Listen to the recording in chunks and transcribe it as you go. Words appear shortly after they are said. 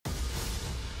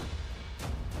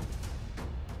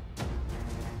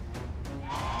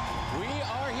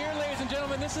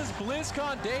gentlemen, this is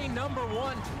BlizzCon day number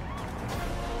 1.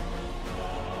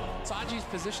 Saji's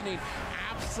positioning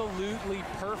absolutely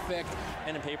perfect.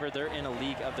 Pen and paper, they're in a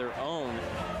league of their own.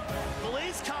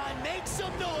 BlizzCon, make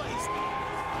some noise!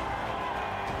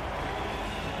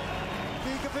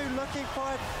 Peekaboo looking for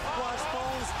it, Wash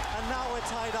falls, and now we're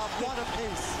tied up. What a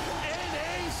piece.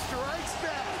 NA strikes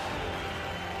back!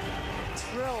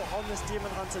 Trill on this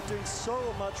Demon Hunter doing so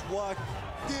much work.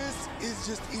 This is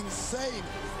just insane.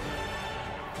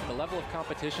 The level of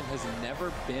competition has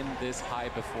never been this high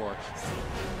before.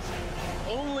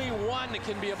 Only one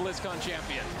can be a BlizzCon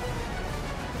champion.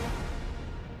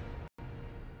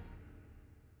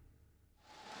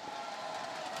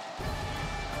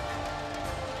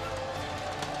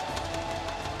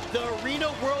 The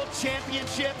Arena World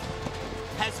Championship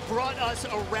has brought us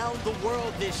around the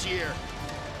world this year.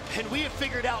 And we have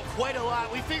figured out quite a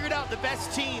lot. We figured out the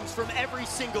best teams from every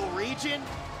single region,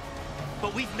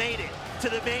 but we've made it to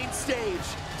the main stage,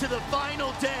 to the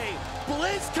final day.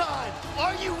 BlizzCon,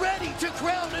 are you ready to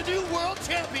crown a new world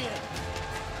champion?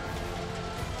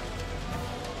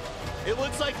 It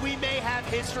looks like we may have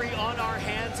history on our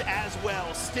hands as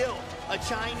well. Still, a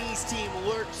Chinese team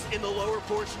lurks in the lower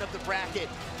portion of the bracket,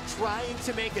 trying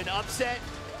to make an upset.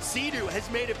 Sea-Doo has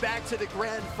made it back to the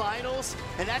grand finals,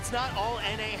 and that's not all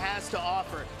NA has to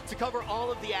offer. To cover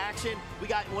all of the action, we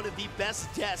got one of the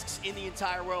best desks in the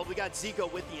entire world. We got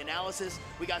Zico with the analysis,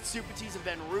 we got Supertees and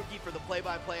Ben Ruki for the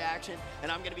play-by-play action,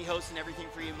 and I'm gonna be hosting everything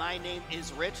for you. My name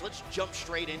is Rich. Let's jump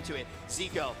straight into it.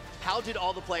 Zico, how did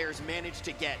all the players manage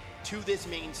to get to this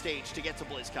main stage to get to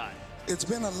BlizzCon? It's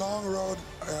been a long road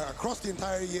across the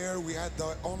entire year. We had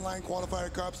the online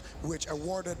qualifier cups, which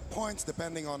awarded points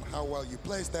depending on how well you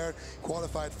placed there,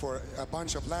 qualified for a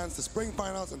bunch of lands, the spring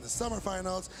finals and the summer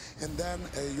finals, and then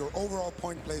your overall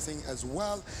point placing as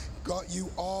well got you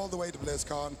all the way to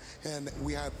BlizzCon. And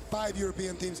we had 5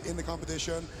 European teams in the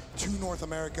competition, 2 North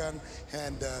American,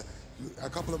 and a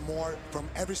couple of more from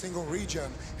every single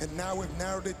region. And now we've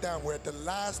narrowed it down. We're at the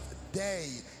last day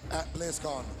at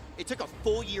BlizzCon. It took a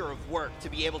full year of work to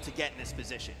be able to get in this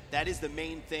position. That is the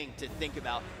main thing to think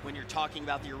about when you're talking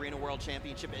about the Arena World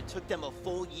Championship. It took them a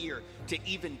full year to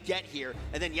even get here.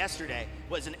 And then yesterday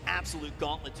was an absolute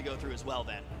gauntlet to go through as well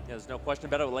then. Yeah, there's no question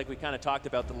about it. Like we kind of talked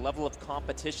about, the level of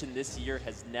competition this year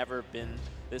has never been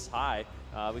this high.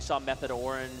 We saw Method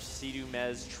Orange, Sea-Doo,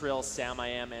 Mez, Trill,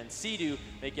 Sam-I-Am, and Sea-Doo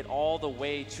make it all the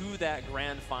way to that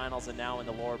grand finals, and now in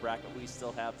the lower bracket we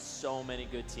still have so many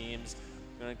good teams.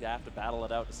 We're going to have to battle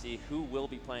it out to see who will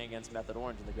be playing against Method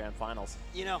Orange in the grand finals.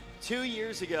 You know, 2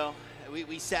 years ago,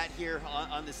 we sat here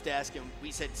on this desk and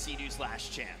we said Sea-Doo's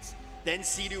last chance. Then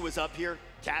Sea-Doo was up here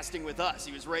casting with us.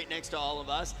 He was right next to all of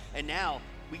us, and now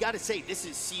we got to say this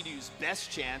is Sea-Doo's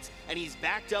best chance, and he's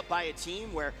backed up by a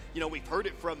team where, you know, we've heard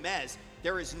it from Mez.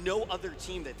 There is no other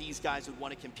team that these guys would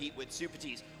want to compete with.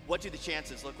 Supertees, what do the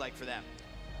chances look like for them?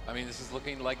 I mean, this is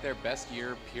looking like their best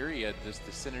year, period. Just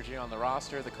the synergy on the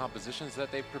roster, the compositions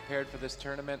that they've prepared for this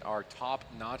tournament are top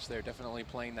notch. They're definitely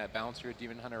playing that Bouncer,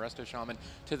 Demon Hunter, Resto Shaman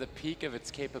to the peak of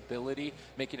its capability.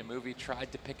 Making a movie,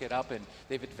 tried to pick it up, and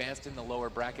they've advanced in the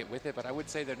lower bracket with it, but I would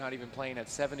say they're not even playing at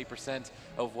 70%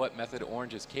 of what Method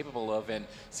Orange is capable of, and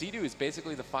Sea-Doo is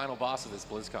basically the final boss of this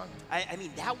BlizzCon. I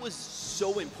mean, that was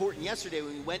so important yesterday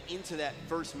when we went into that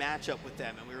first matchup with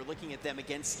them, and we were looking at them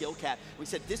against Skill Cap. We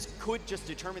said this could just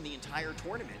determine the entire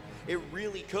tournament. It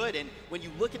really could, and when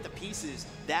you look at the pieces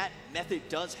that Method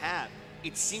does have,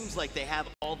 it seems like they have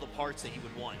all the parts that you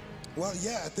would want. Well,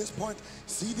 yeah, at this point,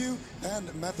 Sea-Doo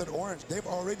and Method Orange, they've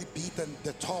already beaten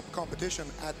the top competition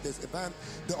at this event.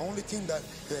 The only team that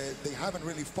they haven't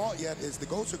really fought yet is the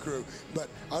GOSU crew. But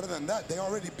other than that, they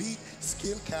already beat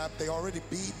Skill Cap, they already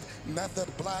beat Method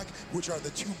Black, which are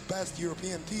the 2 best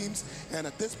European teams. And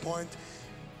at this point,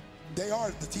 they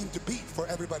are the team to beat for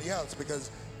everybody else, because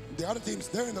the other teams,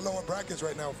 they're in the lower brackets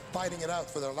right now, fighting it out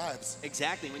for their lives.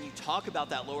 Exactly. When you talk about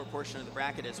that lower portion of the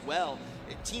bracket as well,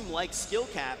 a team like Skill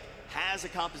Cap has a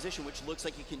composition which looks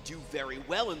like it can do very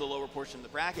well in the lower portion of the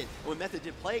bracket. And when Method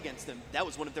did play against them, that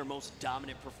was one of their most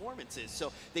dominant performances.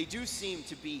 So they do seem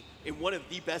to be in one of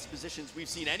the best positions we've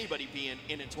seen anybody be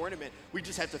in a tournament. We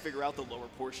just have to figure out the lower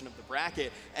portion of the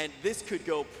bracket, and this could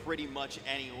go pretty much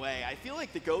any way. I feel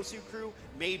like the GOSU crew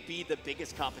may be the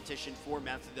biggest competition for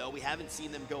Method, though. We haven't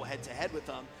seen them go head-to-head with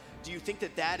them. Do you think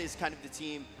that that is kind of the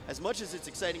team, as much as it's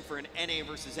exciting for an NA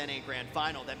versus NA Grand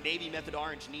Final, that maybe Method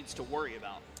Orange needs to worry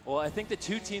about? Well, I think the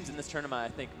 2 teams in this tournament I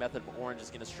think Method Orange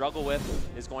is going to struggle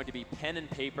with is going to be Pen and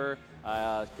Paper,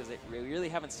 because we really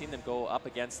haven't seen them go up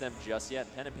against them just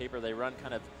yet. Pen and Paper, they run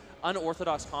kind of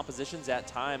unorthodox compositions at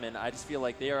time, and I just feel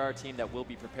like they are a team that will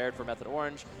be prepared for Method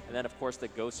Orange. And then, of course, the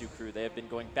GOSU crew. They have been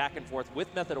going back and forth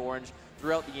with Method Orange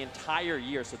throughout the entire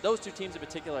year. So those two teams in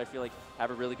particular, I feel like,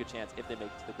 have a really good chance if they make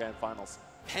it to the grand finals.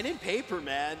 Pen and paper,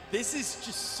 man. This is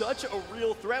just such a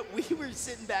real threat. We were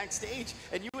sitting backstage,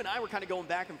 and you and I were kind of going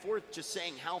back and forth, just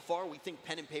saying how far we think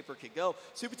pen and paper could go.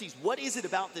 Supertees, what is it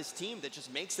about this team that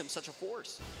just makes them such a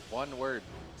force? One word,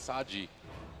 Saji.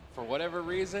 For whatever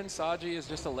reason, Saji is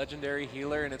just a legendary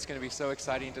healer, and it's going to be so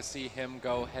exciting to see him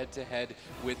go head-to-head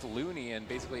with Looney, and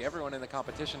basically everyone in the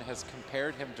competition has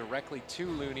compared him directly to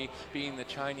Looney, being the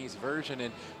Chinese version,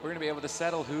 and we're going to be able to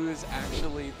settle who is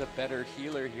actually the better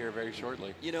healer here very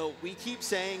shortly. You know, we keep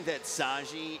saying that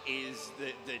Saji is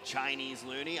the Chinese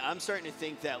Looney. I'm starting to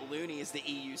think that Looney is the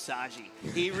EU Saji.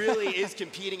 He really is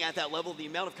competing at that level. The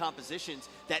amount of compositions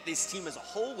that this team as a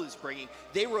whole is bringing,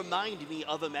 they remind me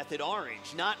of a Method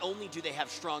Orange. Not only do they have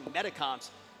strong meta comps,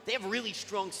 they have really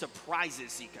strong surprises,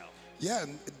 Zico. Yeah,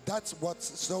 and that's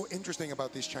what's so interesting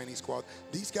about this Chinese squad.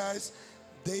 These guys,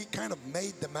 they kind of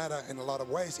made the meta in a lot of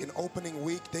ways. In opening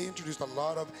week, they introduced a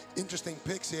lot of interesting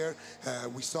picks here.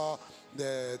 We saw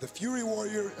the Fury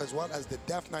Warrior as well as the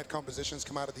Death Knight compositions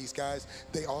come out of these guys.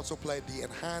 They also played the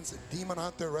enhanced Demon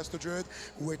Hunter Resto Druid,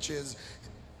 which is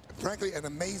frankly an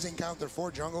amazing counter for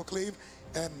Jungle Cleave.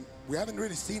 And we haven't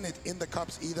really seen it in the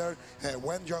cups either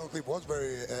when Jungle Cleave was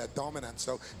very dominant.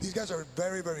 So these guys are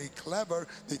very, very clever.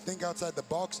 They think outside the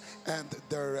box, and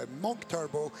their Monk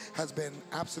Turbo has been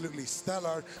absolutely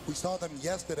stellar. We saw them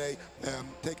yesterday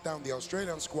take down the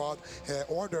Australian squad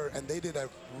Order, and they did a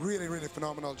really, really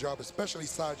phenomenal job, especially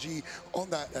Saji on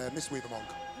that Mistweaver Monk.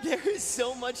 There is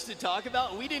so much to talk about,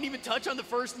 and we didn't even touch on the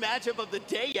first matchup of the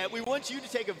day yet. We want you to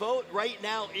take a vote right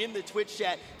now in the Twitch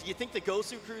chat. Do you think the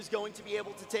GOSU crew is going to be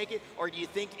able to take it, or do you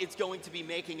think it's going to be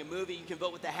making a movie? You can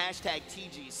vote with the hashtag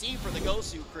TGC for the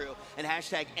GOSU crew and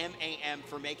hashtag MAM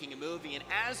for making a movie. And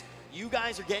as you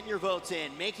guys are getting your votes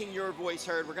in, making your voice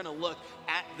heard, we're going to look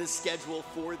at the schedule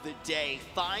for the day.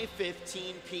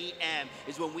 5:15 p.m.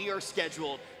 is when we are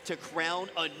scheduled to crown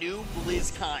a new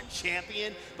BlizzCon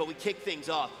champion, but we kick things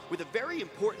off with a very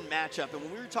important matchup. And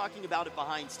when we were talking about it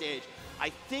behind stage, I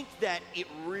think that it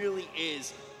really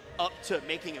is up to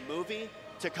making a movie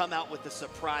to come out with the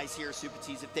surprise here,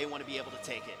 Supertees, if they want to be able to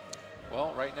take it.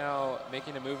 Well, right now,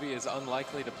 making a movie is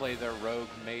unlikely to play their Rogue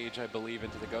Mage, I believe,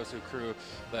 into the GOSU crew.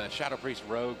 The Shadow Priest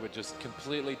Rogue would just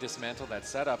completely dismantle that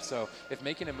setup. So if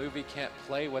making a movie can't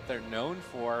play what they're known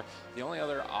for, the only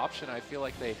other option I feel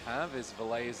like they have is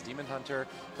Valet's Demon Hunter,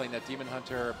 playing that Demon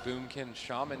Hunter Boomkin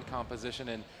Shaman composition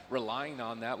and relying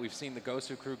on that. We've seen the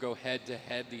GOSU crew go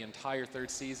head-to-head the entire third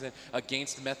season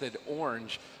against Method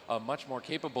Orange, a much more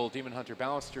capable Demon Hunter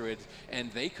Balance Druid,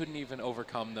 and they couldn't even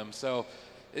overcome them. So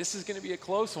this is going to be a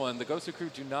close one. The GOSU crew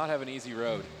do not have an easy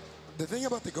road. The thing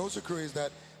about the GOSU crew is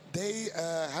that they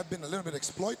have been a little bit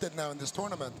exploited now in this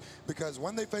tournament, because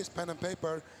when they faced pen and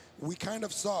paper, we kind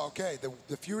of saw, okay,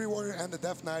 the Fury Warrior and the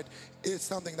Death Knight is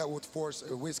something that would force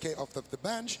WizK off the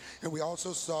bench. And we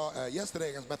also saw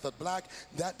yesterday against Method Black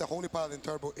that the Holy Paladin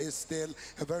Turbo is still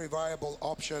a very viable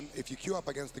option if you queue up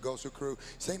against the GOSU crew.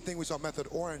 Same thing we saw Method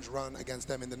Orange run against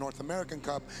them in the North American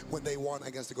Cup when they won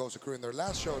against the GOSU crew in their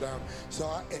last showdown. So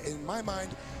in my mind,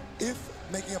 if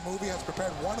making a movie has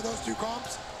prepared one of those two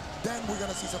comps, then we're going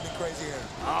to see something crazy here.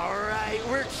 All right,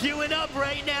 we're queuing up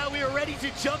right now. We are ready to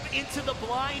jump into the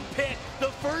blind pick, the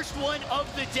first one of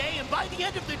the day. And by the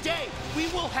end of the day, we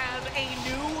will have a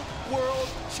new world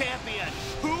champion.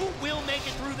 Who will make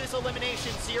it through this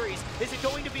elimination series? Is it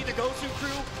going to be the GOSU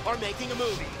crew or making a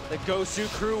movie? The GOSU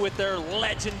crew with their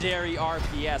legendary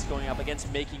RPS going up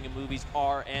against Making a Movie's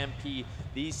RMP.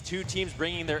 These two teams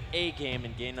bringing their A game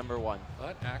in game number one.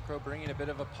 But Acro bringing a bit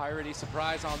of a piratey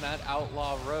surprise on that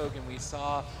Outlaw Rogue, and we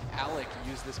saw Alec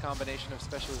use this combination of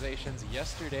specializations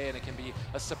yesterday, and it can be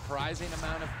a surprising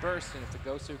amount of burst, and if the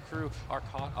GOSU crew are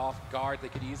caught off guard, they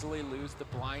could easily lose the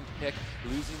blind pick,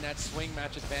 losing that swing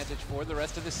match advantage for the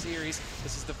rest of the series.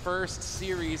 This is the first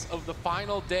series of the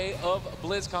final day of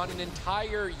BlizzCon. An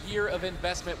entire year of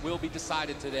investment will be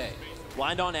decided today.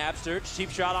 Blind on Absurge, cheap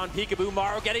shot on Peekaboo.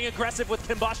 Maro getting aggressive with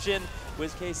Combustion.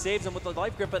 WizK saves him with the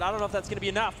life grip, but I don't know if that's going to be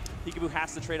enough. Peekaboo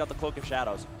has to trade out the Cloak of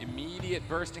Shadows. Immediate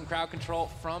burst in crowd control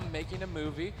from Making a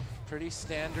Movie. Pretty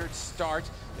standard start.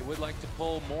 They would like to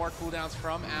pull more cooldowns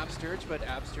from Absturge, but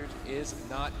Absturge is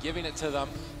not giving it to them.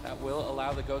 That will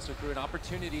allow the GOSU crew an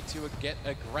opportunity to get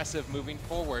aggressive moving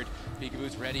forward.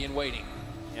 Peekaboo's ready and waiting.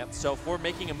 Yep, so for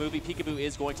Making a Movie, Peekaboo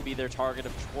is going to be their target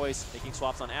of choice, making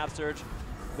swaps on Absturge.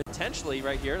 potentially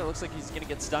right here. It looks like he's going to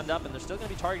get stunned up, and they're still going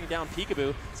to be targeting down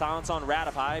Peekaboo. Silence on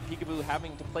Ratify. Peekaboo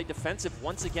having to play defensive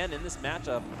once again in this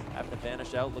matchup. Having to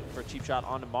vanish out, looking for a cheap shot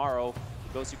on tomorrow.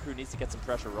 The GOSU crew needs to get some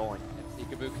pressure rolling.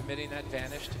 Peekaboo committing that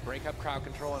vanish to break up crowd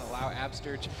control and allow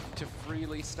Absturge to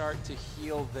freely start to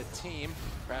heal the team.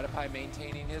 Ratify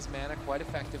maintaining his mana quite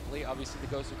effectively. Obviously,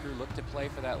 the GOSU crew look to play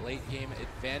for that late game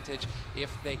advantage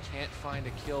if they can't find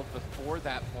a kill before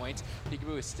that point.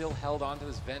 Peekaboo is still held on to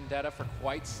this Vendetta for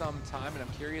quite some time, and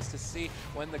I'm curious to see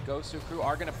when the GOSU crew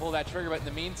are going to pull that trigger. But in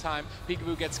the meantime,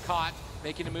 Peekaboo gets caught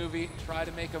making a movie, try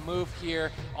to make a move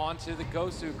here onto the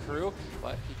GOSU crew,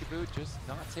 but Peekaboo just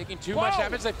not taking too much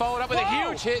damage. They followed up with a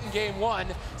huge hit in game one.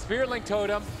 Spirit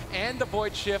Totem and the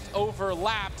Void Shift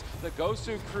overlapped. The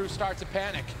GOSU crew start to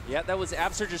panic. Yeah, that was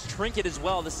Absurge's trinket as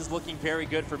well. This is looking very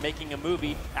good for making a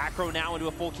movie. Acro now into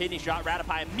a full kidney shot.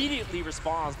 Ratify immediately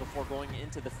responds before going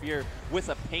into the fear with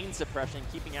a pain suppression,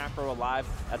 keeping Acro alive.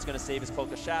 That's going to save his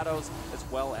Cloak of Shadows as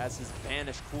well as his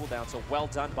Vanish cooldown. So well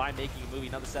done by making a movie.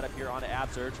 Another setup here onto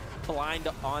Absurge. Blind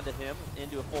onto him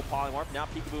into a full polymorph. Now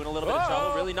Peekaboo in a little bit of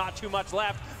trouble. Really not too much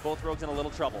left. Both rogues in a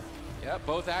little trouble. Yeah,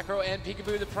 both Acro and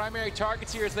Peekaboo the primary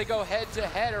targets here as they go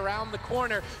head-to-head around the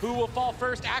corner. Who will fall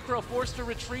first? Acro forced to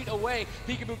retreat away.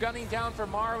 Peekaboo gunning down for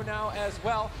Morrow now as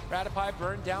well. Ratify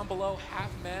burned down below half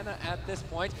mana at this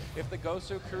point. If the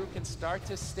GOSU crew can start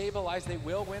to stabilize, they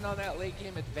will win on that late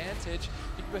game advantage.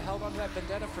 Peekaboo held on to that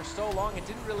Vendetta for so long and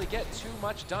didn't really get too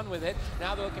much done with it.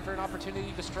 Now they're looking for an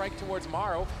opportunity to strike towards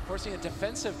Morrow, forcing a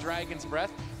defensive Dragon's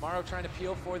Breath. Morrow trying to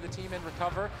peel for the team and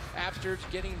recover. Absturge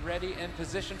getting ready and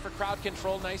positioned for crowd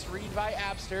control. Nice read by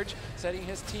Absturge, setting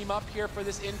his team up here for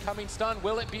this incoming stun.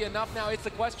 Will it be enough now? It's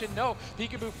the question. No.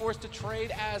 Peekaboo forced to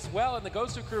trade as well, and the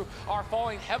GOSU crew are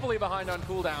falling heavily behind on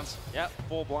cooldowns. Yep,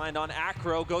 full blind on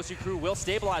Acro. GOSU crew will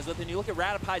stabilize with it. And you look at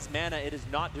Ratify's mana, it is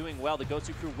not doing well. The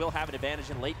GOSU crew will have an advantage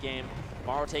in late game.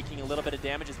 Morrow taking a little bit of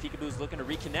damage as Peekaboo's looking to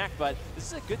reconnect, but this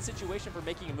is a good situation for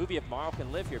making a movie if Morrow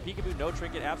can live here. Peekaboo, no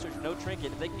trinket, Absturge, no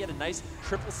trinket. If they can get a nice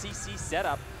triple CC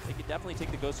setup, they could definitely take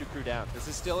the GOSU crew down. This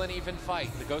is still an even fight.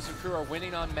 The GOSU crew are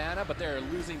winning on mana, but they're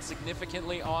losing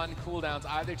significantly on cooldowns.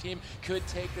 Either team could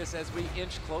take this as we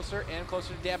inch closer and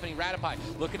closer to dampening. Ratify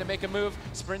looking to make a move,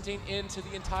 sprinting into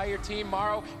the entire team.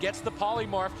 Morrow gets the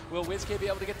polymorph. Will WizK be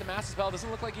able to get the Master Spell? Doesn't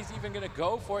look like he's even going to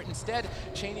go for it. Instead,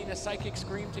 chaining a Psychic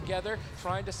Scream together,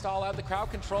 trying to stall out the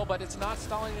crowd control, but it's not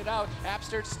stalling it out.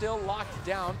 Absturge still locked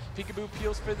down. Peekaboo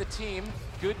peels for the team.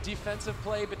 Good defensive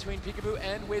play between Peekaboo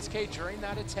and WizK during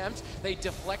that attempt. They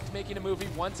deflect, making a movie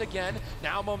once again.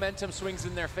 Now momentum swings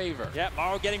in their favor. Yeah,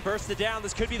 Morrow getting bursted down.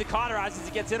 This could be the cauterize as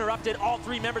he gets interrupted. All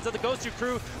three members of the GOSU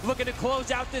crew looking to close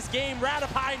out this game.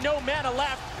 Ratify, no mana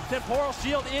left. Temporal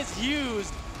Shield is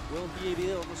used. Will he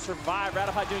be able to survive?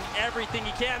 Ratify doing everything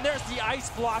he can. There's the ice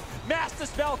block. Master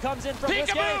Spell comes in from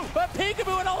WizK, but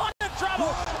Peekaboo in a lot of trouble.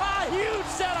 A huge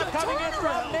setup coming in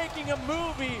from making a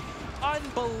movie.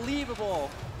 Unbelievable.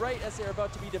 Right as they're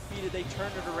about to be defeated, they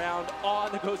turned it around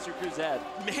on the GOSU crew's head.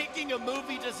 Making a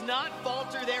movie does not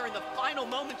falter there in the final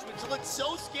moments, which looked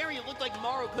so scary. It looked like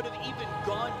Morrow could have even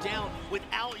gone down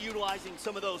without utilizing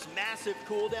some of those massive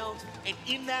cooldowns. And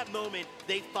in that moment,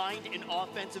 they find an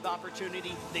offensive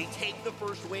opportunity. They take the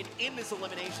first win in this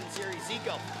elimination series.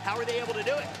 Zico, how are they able to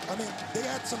do it? I mean, they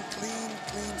had some clean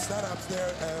setups there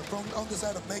from on the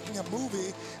side of making a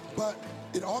movie, but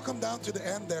it all come down to the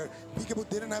end there. Peekaboo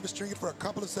didn't have his trinket for a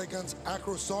couple of seconds.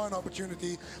 Acro saw an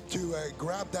opportunity to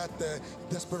grab that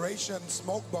desperation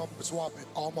smoke bomb swap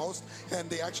almost, and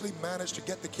they actually managed to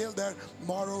get the kill there.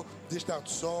 Morrow dished out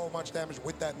so much damage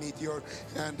with that meteor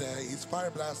and his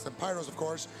fire blasts and pyros, of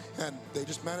course, and they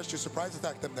just managed to surprise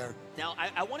attack them there. Now,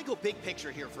 I want to go big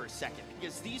picture here for a second,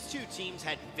 because these two teams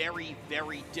had very,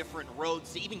 very different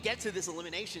roads to even get to this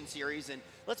elimination series. And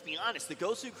let's be honest, the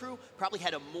GOSU crew probably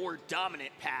had a more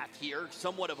dominant path here,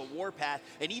 somewhat of a war path,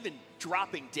 and even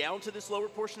dropping down to this lower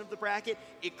portion of the bracket,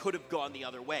 it could have gone the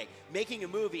other way. Making a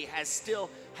movie has still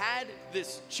had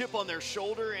this chip on their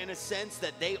shoulder in a sense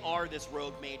that they are this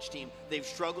rogue mage team. They've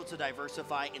struggled to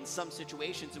diversify in some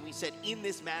situations, and we said in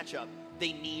this matchup,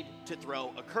 they need to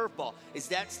throw a curveball. Is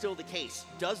that still the case?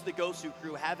 Does the GOSU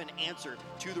crew have an answer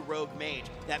to the rogue mage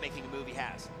that Making a Movie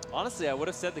has? Honestly, I would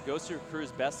have said the GOSU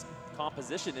crew's best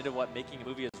composition into what Making a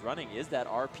Movie is running is that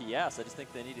RPS. I just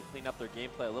think they need to clean up their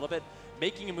gameplay a little bit.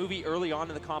 Making a Movie early on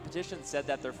in the competition said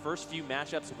that their first few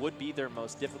matchups would be their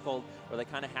most difficult, where they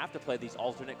kind of have to play these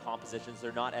alternate compositions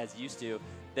they're not as used to.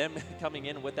 Them coming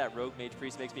in with that Rogue Mage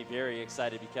Priest makes me very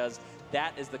excited, because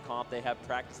that is the comp they have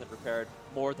practiced and prepared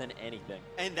more than anything.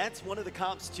 And that's one of the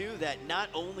comps too that not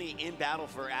only in Battle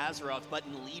for Azeroth, but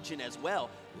in Legion as well,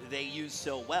 they use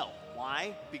so well.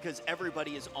 Why? Because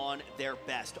everybody is on their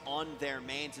best, on their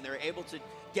mains, and they're able to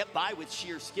get by with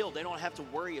sheer skill. They don't have to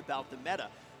worry about the meta.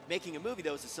 Making a movie,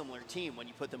 though, is a similar team when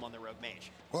you put them on the rogue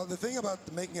mage. Well, the thing about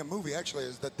making a movie, actually,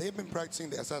 is that they've been practicing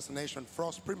the Assassination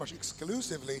Frost pretty much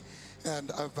exclusively,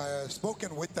 and I've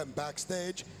spoken with them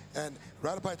backstage, and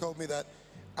Radopai told me that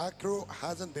Acro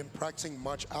hasn't been practicing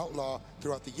much Outlaw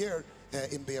throughout the year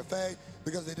in BFA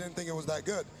because they didn't think it was that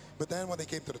good. But then when they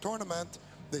came to the tournament,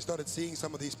 they started seeing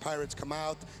some of these pirates come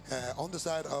out on the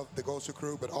side of the GOSU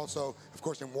crew, but also, of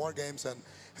course, in war games, and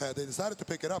they decided to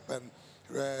pick it up. And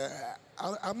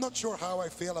I'm not sure how I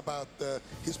feel about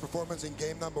his performance in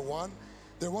game number 1.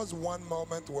 There was one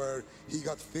moment where he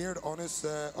got feared on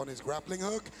his grappling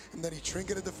hook, and then he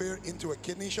trinketed the fear into a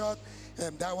kidney shot,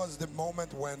 and that was the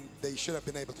moment when they should have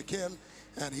been able to kill.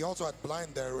 And he also had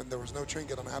blind there when there was no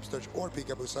trinket on Absturge or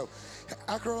Peekaboo. So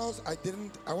Acrolos,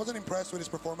 I wasn't impressed with his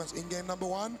performance in game number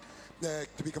 1,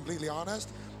 to be completely honest,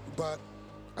 but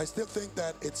I still think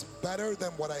that it's better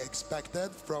than what I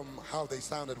expected from how they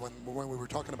sounded when we were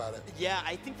talking about it. Yeah,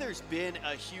 I think there's been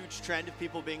a huge trend of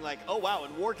people being like, oh wow,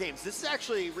 in war games, this is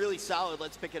actually really solid,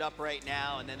 let's pick it up right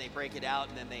now, and then they break it out,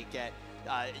 and then they get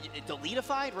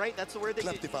deletified, right? That's the word they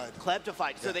Kleptified.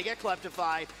 Kleptified. Yeah. So they get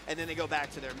kleptified, and then they go back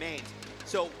to their mains.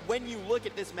 So when you look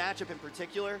at this matchup in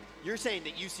particular, you're saying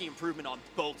that you see improvement on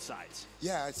both sides.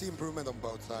 Yeah, I see improvement on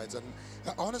both sides. And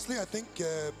honestly, I think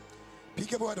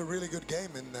Peekaboo had a really good game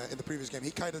in the previous game.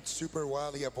 He kited super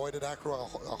well. He avoided Acro a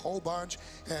whole bunch,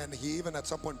 and he even at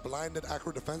some point blinded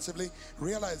Acro defensively,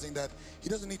 realizing that he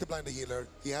doesn't need to blind the healer.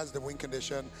 He has the win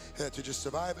condition to just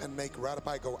survive and make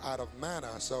Radopai go out of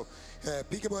mana. So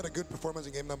Peekaboo had a good performance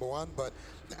in game number 1, but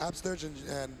Absturge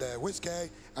and WizK,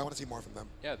 I want to see more from them.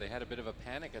 Yeah, they had a bit of a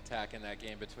panic attack in that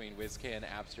game between WizK and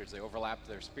Absturge. They overlapped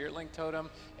their Spirit Link Totem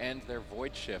and their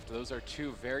Void Shift. Those are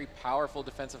two very powerful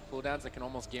defensive cooldowns that can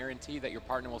almost guarantee that your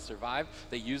partner will survive.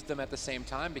 They used them at the same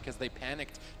time because they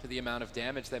panicked to the amount of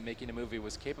damage that Making a Movie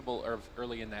was capable of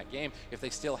early in that game. If they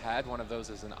still had one of those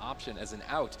as an option, as an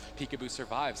out, Peekaboo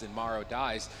survives and Morrow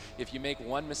dies. If you make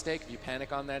one mistake, if you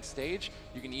panic on that stage,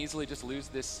 you can easily just lose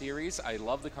this series. I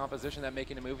love the composition that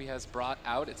Making a Movie has brought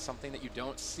out. It's something that you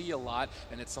don't see a lot,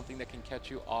 and it's something that can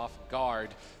catch you off guard.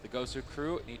 The GOSU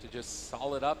crew need to just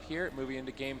solid up here, moving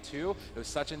into game 2. It was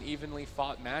such an evenly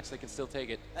fought match, they can still take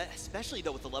it. Especially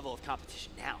though with the level of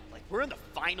competition now. Like, we're in the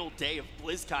final day of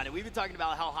BlizzCon, and we've been talking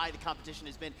about how high the competition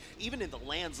has been, even in the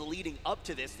lands leading up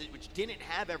to this, which didn't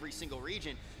have every single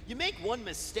region. You make one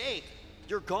mistake,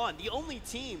 you're gone. The only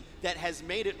team that has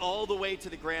made it all the way to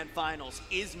the grand finals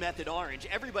is Method Orange.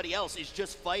 Everybody else is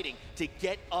just fighting to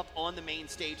get up on the main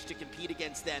stage to compete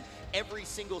against them. Every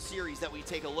single series that we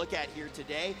take a look at here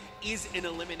today is an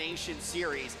elimination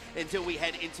series until we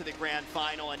head into the grand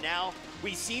final. And now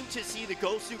we seem to see the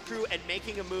GOSU crew and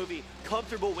Making a Movie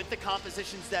comfortable with the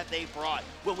compositions that they brought.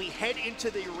 When we head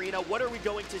into the arena, what are we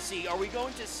going to see? Are we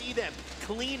going to see them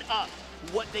clean up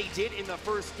what they did in the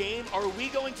first game? Are we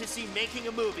going to see Making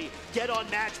a Movie get on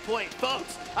match point?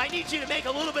 Folks, I need you to make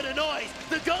a little bit of noise.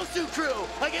 The GOSU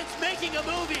crew against Making a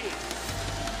Movie.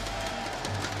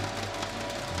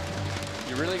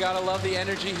 You really gotta love the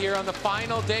energy here on the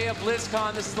final day of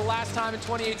BlizzCon. This is the last time in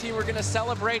 2018 we're gonna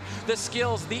celebrate the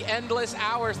skills, the endless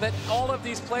hours that all of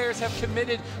these players have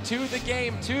committed to the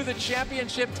game, to the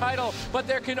championship title. But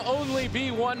there can only be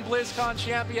one BlizzCon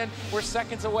champion. We're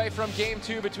seconds away from game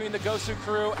 2 between the GOSU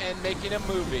crew and Making a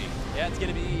Movie. Yeah, it's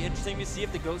going to be interesting to see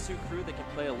if the GOSU crew that can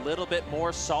play a little bit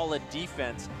more solid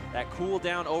defense. That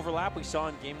cooldown overlap we saw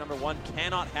in game number 1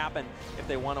 cannot happen if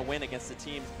they want to win against the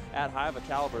team at high of a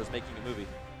caliber as Making a Movie.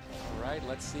 All right,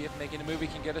 let's see if Making a Movie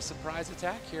can get a surprise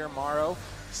attack here. Morrow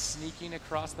sneaking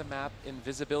across the map,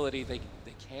 invisibility. They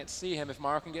can't see him. If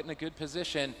Morrow can get in a good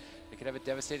position, they could have a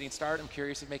devastating start. I'm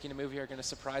curious if Making a Movie are going to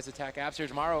surprise attack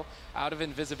Absturge. Morrow out of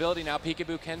invisibility now.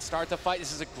 Peekaboo can start the fight.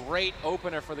 This is a great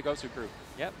opener for the GOSU crew.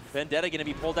 Yep, Vendetta going to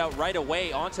be pulled out right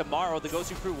away onto Morrow. The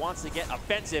GOSU crew wants to get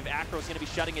offensive. Acro's going to be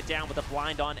shutting it down with a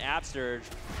blind on Absturge.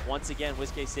 Once again,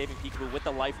 WizK saving Peekaboo with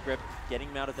the life grip, getting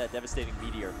him out of that devastating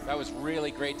meteor. That was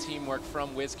really great teamwork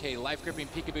from WizK. Life gripping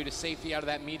Peekaboo to safety out of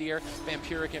that meteor.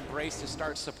 Vampiric Embrace to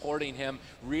start supporting him.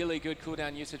 Really good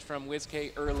cooldown usage from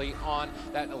WizK early on.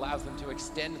 That allows them to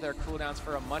extend their cooldowns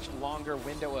for a much longer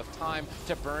window of time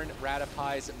to burn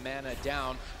Radapai's mana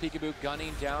down. Peekaboo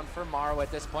gunning down for Morrow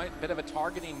at this point. Bit of a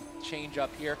targeting change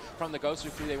up here from the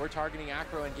GOSU crew. They were targeting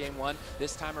Acro in game 1.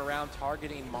 This time around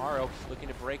targeting Morrow, looking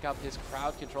to break up his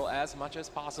crowd control as much as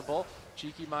possible.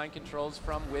 Cheeky mind control controls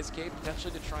from WizKick,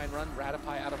 potentially to try and run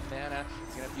Ratify out of mana.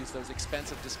 He's going to have to use those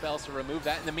expensive dispels to remove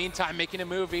that. In the meantime, making a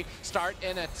movie, start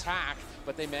an attack,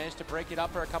 but they managed to break it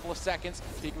up for a couple of seconds.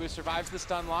 Peekaboo survives the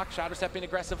stun lock, Shadow stepping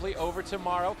aggressively over to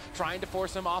Morrow, trying to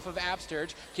force him off of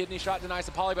Absturge. Kidney Shot denies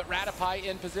the poly, but Ratify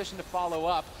in position to follow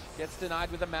up. Gets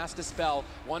denied with a Mass Dispel.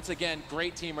 Once again,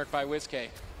 great teamwork by WizKick.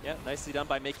 Yeah, nicely done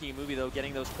by making a movie, though,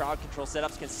 getting those crowd control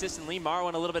setups consistently. Morrow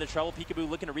in a little bit of trouble. Peekaboo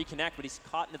looking to reconnect, but he's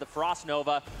caught into the Frost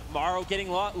Nova. Morrow getting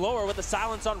lower with the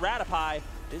silence on Ratify.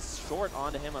 Is short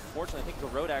onto him, unfortunately. I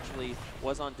think Garrod actually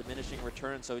was on diminishing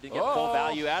return, so he didn't get full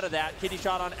value out of that. Kidney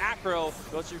Shot on Acro.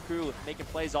 GOSU crew making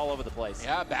plays all over the place.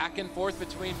 Yeah, back and forth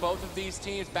between both of these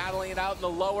teams, battling it out in the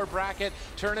lower bracket.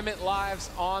 Tournament lives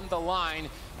on the line.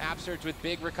 Absturge with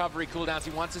big recovery cooldowns. He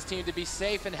wants his team to be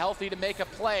safe and healthy to make a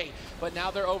play, but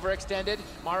now they're overextended.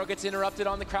 Morrow gets interrupted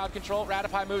on the crowd control.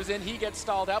 Ratify moves in, he gets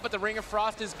stalled out, but the Ring of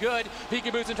Frost is good.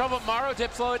 Peekaboo's in trouble, but Morrow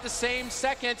dips low at the same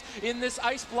second in this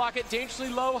ice block at dangerously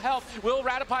low health. Will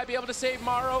Ratify be able to save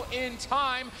Morrow in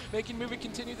time? Making movie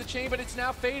continue the chain, but it's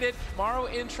now faded. Morrow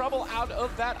in trouble out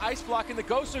of that ice block, and the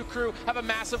GOSU crew have a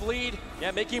massive lead.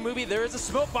 Yeah, making a movie, there is a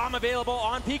smoke bomb available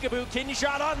on Peekaboo. Kidney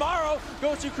Shot on Morrow.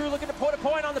 GOSU crew looking to put a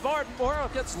point on the board. Morrow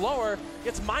gets lower,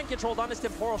 gets mind controlled on his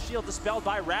temporal shield, dispelled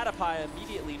by Ratify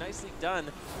immediately. Nicely done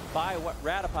by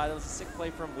Ratify. That was a sick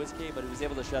play from WizKick, but he was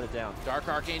able to shut it down. Dark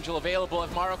Archangel available.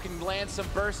 If Morrow can land some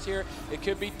burst here, it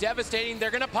could be devastating. They're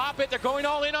going to pop it. They're going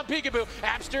all in on Peekaboo.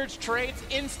 Absturge trades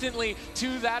instantly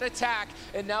to that attack,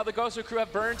 and now the GOSU crew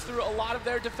have burned through a lot of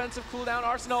their defensive cooldown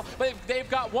arsenal, but they've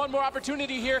got one more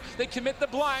opportunity here. They commit the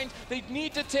blind. They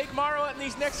need to take Morrow in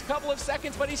these next couple of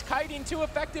seconds, but he's kiting too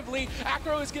effectively.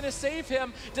 Acro is going to save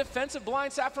him. Defensive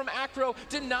blind sap from Acro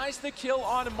denies the kill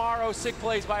on Morrow. Sick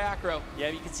plays by Acro. Yeah,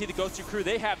 you can see the GOSU crew,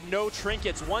 they have no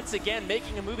trinkets. Once again,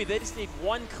 making a movie, they just need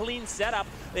one clean setup.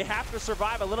 They have to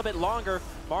survive a little bit longer.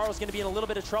 Morrow's going to be in a little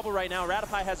bit of trouble right now.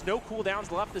 Ratify has no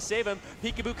cooldowns left to save him.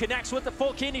 Peekaboo connects with the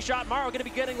full Kidney Shot. Morrow going to be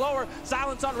getting lower.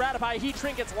 Silence on Ratify. He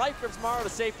trinkets, life grips Morrow to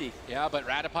safety. Yeah, but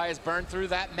Ratify has burned through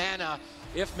that mana.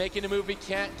 If making a movie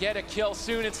can't get a kill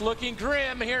soon, it's looking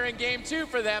grim here in game 2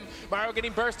 for them. Morrow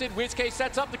getting bursted. WizKick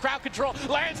sets up the crowd control,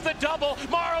 lands the double.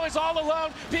 Morrow is all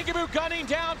alone. Peekaboo gunning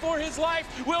down for his life.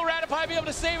 Will Ratify be able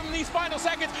to save him in these final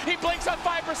seconds? He blinks on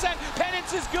 5%.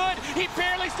 Penance is good. He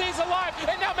barely stays alive.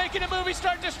 And now making a movie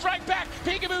starting to strike back.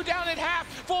 Peekaboo down at half.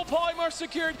 Full polymorph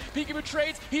secured. Peekaboo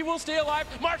trades. He will stay alive.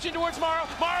 Marching towards Morrow.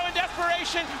 Morrow in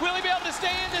desperation. Will he be able to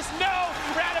stay in this? No.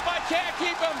 Ratify can't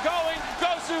keep him going.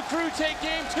 GOSU crew take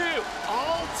game 2.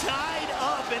 All tied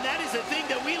up, and that is a thing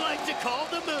that we like to call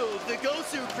the move. The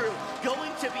GOSU crew going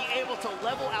to be able to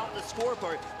level out the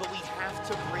scoreboard, but we have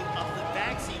to bring up the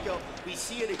back, Zico. We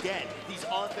see it again. These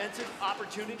offensive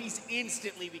opportunities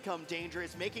instantly become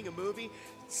dangerous. Making a movie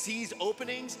sees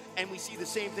openings, and we see the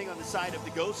same thing on the side of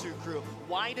the GOSU crew.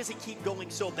 Why does it keep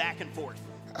going so back and forth?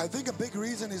 I think a big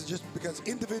reason is just because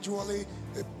individually,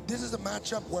 this is a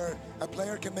matchup where a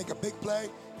player can make a big play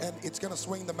and it's going to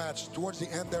swing the match. Towards the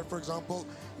end there, for example,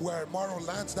 where Morrow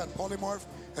lands that polymorph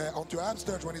onto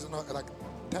Absturge when he's on like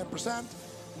 10%,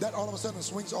 that all of a sudden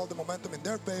swings all the momentum in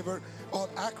their favor. All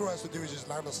Acro has to do is just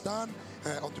land a stun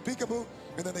onto Peekaboo,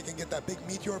 and then they can get that big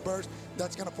meteor burst.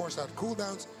 That's going to force out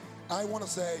cooldowns. I want to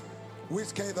say,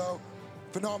 WizKick though,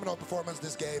 phenomenal performance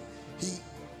this game.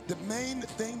 The main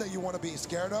thing that you want to be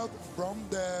scared of from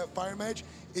the Fire Mage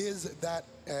is that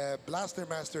Blaster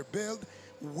Master build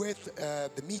with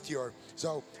the Meteor.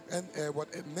 So, and what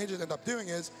mages end up doing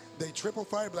is they triple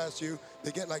Fire Blast you,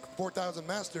 they get like 4,000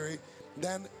 mastery,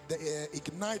 then they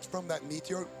ignite from that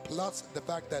Meteor, plus the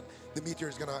fact that the Meteor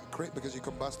is going to crit because you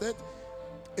combust it,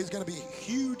 is going to be a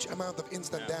huge amount of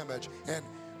instant damage. And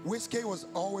WizKick was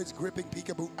always gripping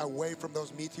Peekaboo away from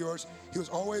those meteors. He was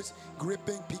always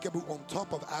gripping Peekaboo on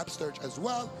top of Absturge as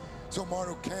well, so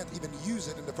Morrow can't even use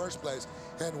it in the first place.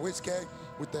 And WizKick,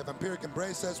 with the Vampiric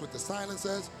Embraces, with the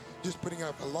silences, just putting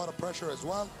up a lot of pressure as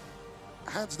well,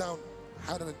 hands down,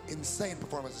 had an insane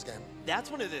performance this game. That's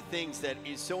one of the things that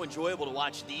is so enjoyable to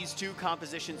watch these two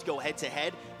compositions go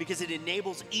head-to-head, because it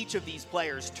enables each of these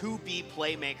players to be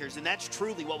playmakers, and that's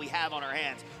truly what we have on our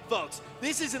hands. Folks,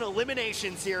 this is an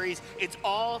elimination series. It's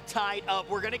all tied up.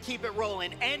 We're going to keep it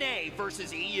rolling. NA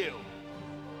versus EU.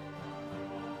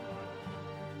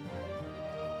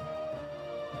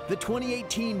 The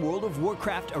 2018 World of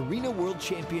Warcraft Arena World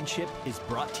Championship is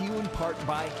brought to you in part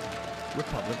by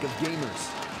Republic of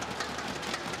Gamers,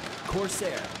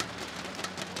 Corsair,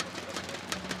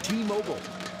 T-Mobile,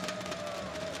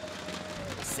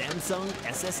 Samsung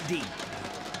SSD,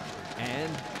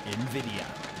 and NVIDIA.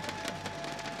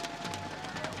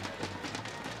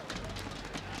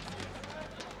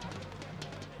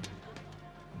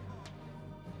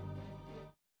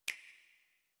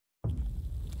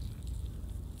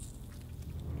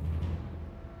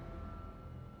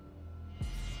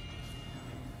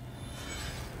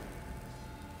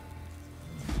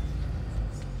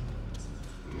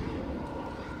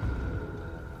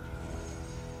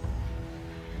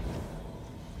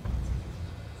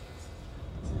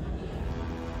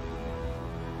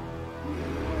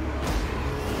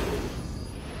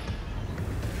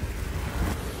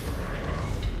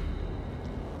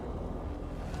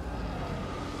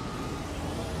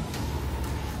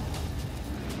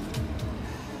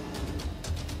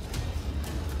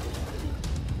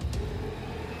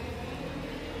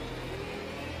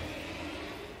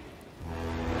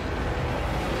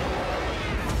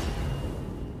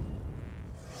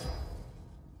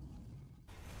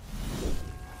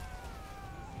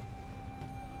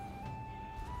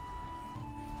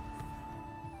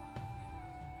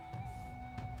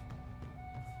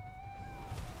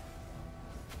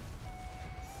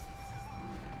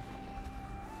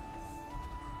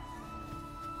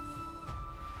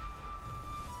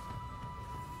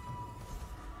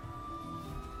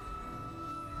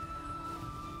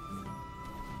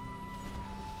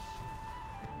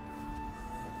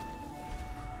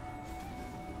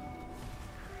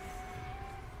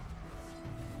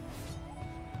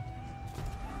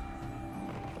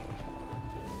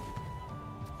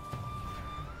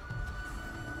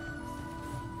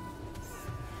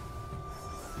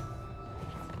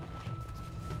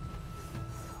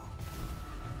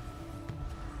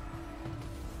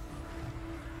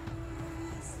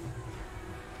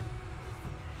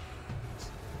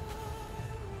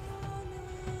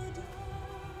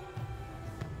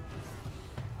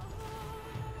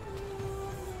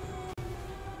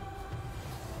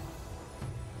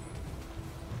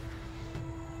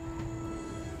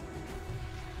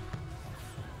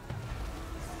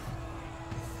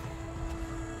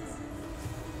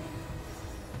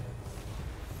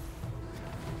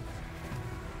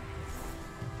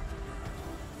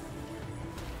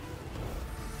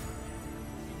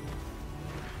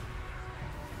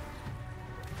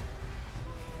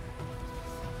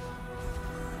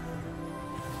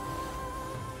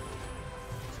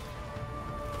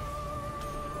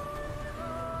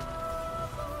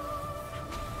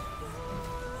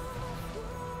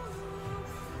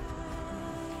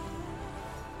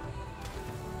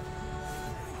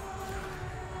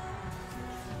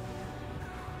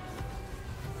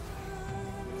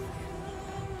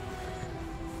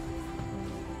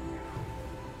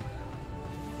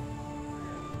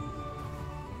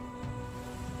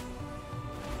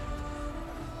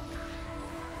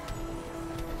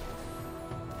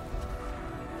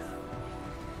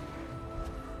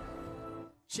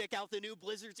 Check out the new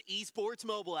Blizzard's esports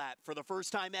mobile app. For the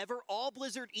first time ever, all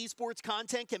Blizzard esports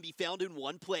content can be found in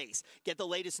one place. Get the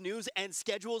latest news and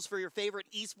schedules for your favorite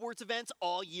esports events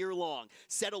all year long.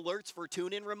 Set alerts for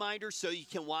tune-in reminders so you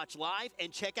can watch live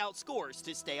and check out scores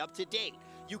to stay up to date.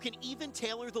 You can even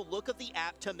tailor the look of the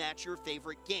app to match your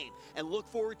favorite game, and look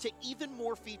forward to even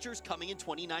more features coming in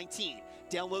 2019.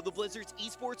 Download the Blizzard's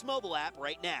esports mobile app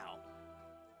right now.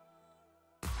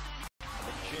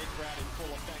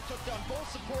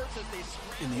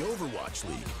 In the Overwatch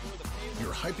League,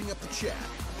 you're hyping up the chat,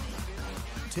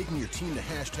 taking your team to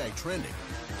hashtag trending,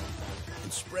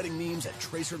 and spreading memes at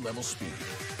tracer level speed.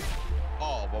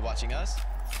 All while watching us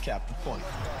cap the point.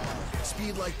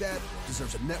 Speed like that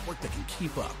deserves a network that can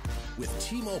keep up. With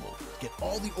T-Mobile, get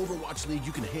all the Overwatch League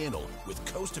you can handle with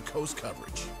coast-to-coast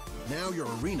coverage. Now your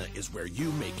arena is where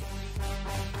you make it.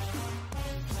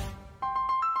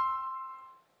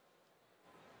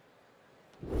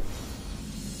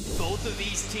 Both of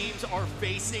these teams are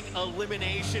facing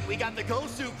elimination. We got the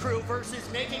GOSU crew versus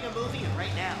Making a Movie, and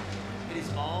right now, it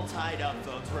is all tied up,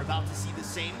 folks. We're about to see the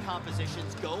same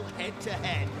compositions go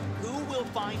head-to-head. Who will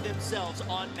find themselves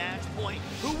on match point?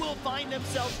 Who will find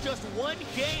themselves just one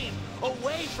game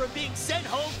away from being sent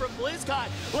home from BlizzCon?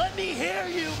 Let me hear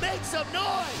you make some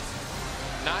noise!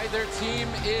 Neither team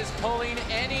is pulling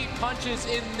any punches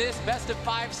in this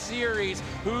best-of-5 series.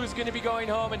 Who's going to be going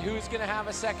home and who's going to have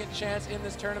a second chance in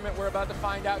this tournament? We're about to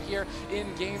find out here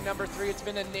in game number 3. It's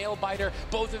been a nail-biter.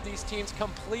 Both of these teams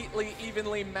completely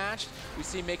evenly matched. We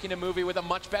see Making a Movie with a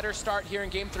much better start here in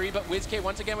game 3, but WizK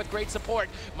once again with great support.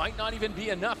 Might not even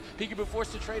be enough. Peekaboo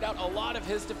forced to trade out a lot of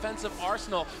his defensive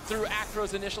arsenal through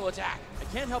Acro's initial attack. I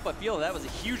can't help but feel that was a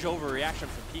huge overreaction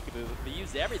from Peekaboo. They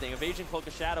used everything. Evasion, Cloak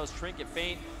of Shadows, Trinket,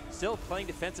 Feint. Still playing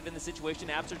defensive in the situation.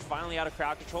 Absurge finally out of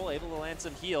crowd control, able to land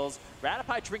some heals.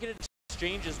 Ratify trinketed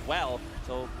exchange as well.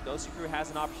 So GOSU crew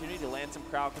has an opportunity to land some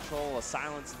crowd control, a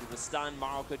silence into the stun.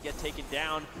 Morrow could get taken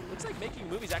down. Looks like Making a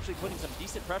Movie is actually putting some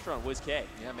decent pressure on WizK.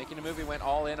 Yeah, Making a Movie went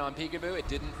all in on Peekaboo. It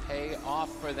didn't pay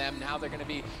off for them. Now they're going to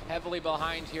be heavily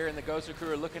behind here, and the GOSU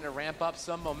crew are looking to ramp up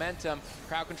some momentum.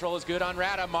 Crowd control is good on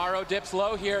Rata. Morrow dips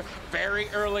low here very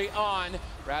early on.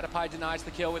 Ratify denies the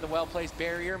kill with a well-placed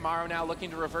barrier. Morrow now looking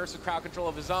to reverse the crowd control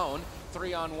of his own.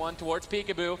 3-on-1 towards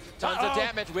Peekaboo. Tons of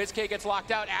damage. WizK gets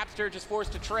locked out. Abster just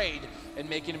forced to trade and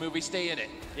making a movie stay in it.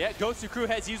 Yeah, GOSU crew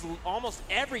has used almost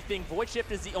everything. Void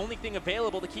Shift is the only thing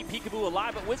available to keep Peekaboo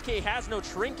alive, but WizK has no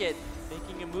trinket.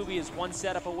 Making a movie is one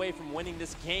setup away from winning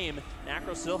this game.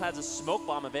 Nacro still has a smoke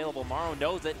bomb available. Maro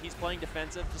knows it. He's playing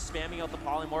defensive, just spamming out the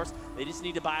polymorphs. They just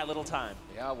need to buy a little time.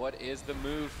 Yeah, what is the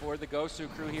move for the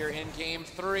GOSU crew here in game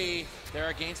 3? They're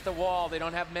against the wall. They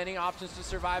don't have many options to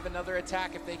survive another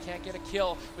attack. If they can't get a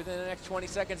kill within the next 20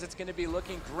 seconds, it's going to be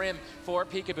looking grim for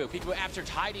Peekaboo. Peekaboo Abster's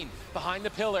hiding behind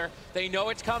the pillar. They know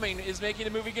it's coming. Is making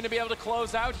the movie going to be able to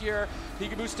close out here?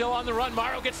 Peekaboo still on the run.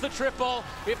 Maro gets the triple.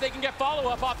 If they can get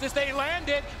follow-up off this, they land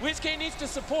it. WizK needs to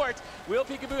support. Will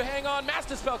Peekaboo hang on?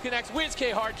 Master Spell connects.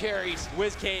 WizK hard carries.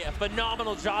 WizK, a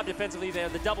phenomenal job defensively there.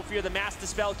 The double fear, the Master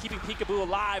Spell, keeping Peekaboo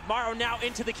alive. Maro now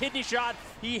into the kidney shot.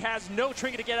 He has no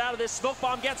trinket to get out of this. Smoke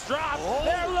bomb gets dropped.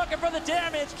 They're looking for the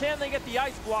damage. Can they get the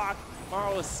ice block?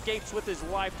 Maro escapes with his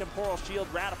life. Temporal shield.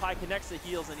 Ratify connects the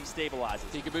heals and he stabilizes.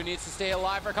 Peekaboo needs to stay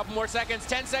alive for a couple more seconds.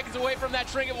 10 seconds away from that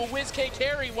trinket. Will WizK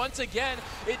carry once again?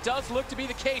 It does look to be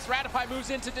the case. Ratify moves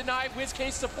in to deny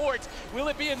WizK's support. Will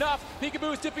it be enough?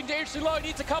 Peekaboo is dipping dangerously low. He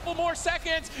needs a couple more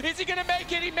seconds. Is he going to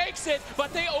make it? He makes it,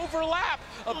 but they overlap.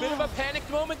 A bit of a panicked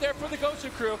moment there for the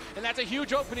GOSU crew, and that's a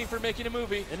huge opening for making a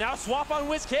movie. And now swap on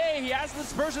WizK. He has the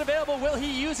dispersion available. Will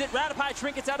he use it? Ratify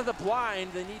trinkets out of the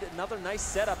blind. They need another nice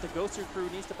setup. The GOSU crew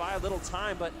needs to buy a little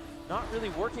time, but not really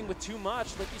working with too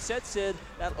much. Like you said, Sid,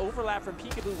 that overlap from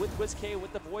Peekaboo with WizK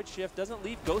with the Void Shift doesn't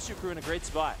leave GOSU crew in a great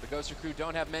spot. The GOSU crew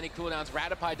don't have many cooldowns.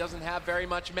 Ratify doesn't have very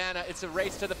much mana. It's a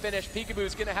race to the finish.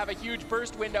 Peekaboo's going to have a huge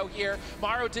burst window here.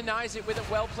 Maro denies it with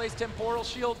a well-placed temporal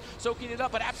shield, soaking it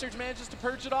up, but Absterge manages to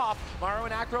purge it off. Maro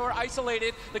and Acro are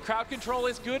isolated. The crowd control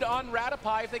is good on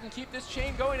Ratify. If they can keep this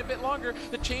chain going a bit longer,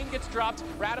 the chain gets dropped.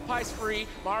 Ratify's free.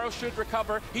 Maro should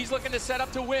recover. He's looking to set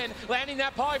up to win. Landing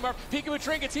that polymorph. Peekaboo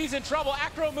trinkets. He's in trouble.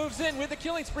 Acro moves in with the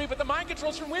killing spree, but the mind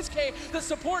controls from WizK. The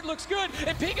support looks good,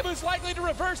 and Peekaboo's likely to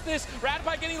reverse this.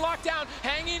 Ratify getting locked down,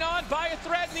 hanging on by a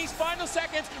thread in these final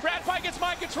seconds. Ratify gets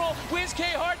mind control. WizK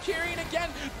hard carrying again.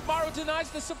 Maro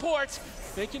denies the support.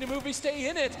 Making a movie stay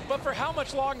in it, but for how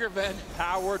much longer, Ben?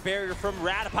 Power word barrier from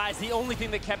Ratify is the only thing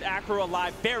that kept Acro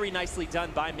alive. Very nicely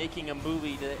done by making a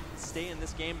movie to stay in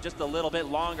this game just a little bit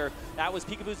longer. That was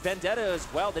Peekaboo's vendetta as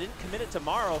well. They didn't commit it to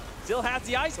Maro. Still has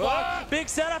the ice block. Big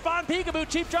setup on Peekaboo.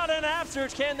 Cheap shot and an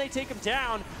Absterge. Can they take him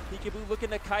down? Peekaboo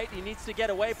looking to kite. He needs to get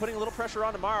away, putting a little pressure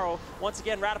on Maro. Once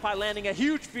again, Ratify landing a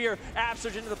huge fear.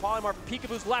 Absterge into the polymorph.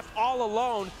 Peekaboo's left all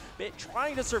alone.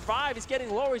 Trying to survive. He's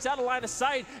getting lower. He's out of line of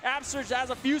sight. Absterge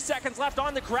has a few seconds left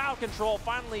on the crowd control.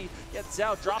 Finally gets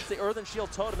out, drops the Earthen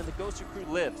Shield Totem, and the GOSU crew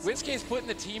lives. WizK's putting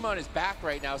the team on his back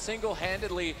right now.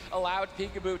 Single-handedly allowed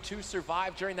Peekaboo to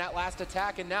survive during that last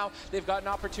attack, and now they've got an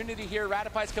opportunity here.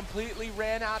 Ratify's completely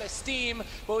ran out of steam.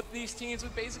 Both these teams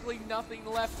with basically nothing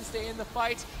left to stay in the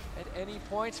fight. At any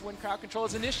point when crowd control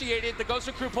is initiated, the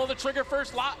GOSU crew pull the trigger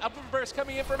first. Upper burst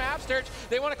coming in from Absterge.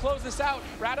 They want to close this out.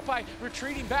 Ratify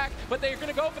retreating back, but they're going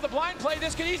to go for the blind play.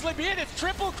 This could easily be it. It's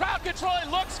triple crowd control.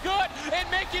 It looks good, and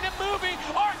making a movie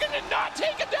are going to not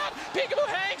take him down. Peekaboo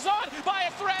hangs on by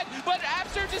a thread, but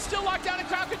Absterge is still locked down in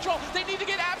crowd control. They need to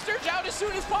get Absterge out as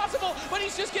soon as possible, but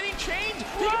he's just getting chained.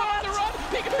 Peekaboo on the run.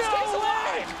 Peekaboo stays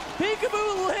alive.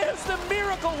 Peekaboo lives. The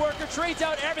miracle worker trades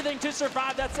out everything to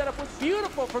survive. That setup was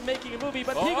beautiful for making a movie,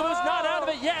 but Peekaboo's not out of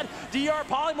it yet. DR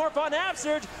polymorph on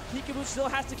Absterge. Peekaboo still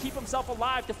has to keep himself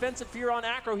alive. Defensive fear on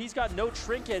Acro. He's got no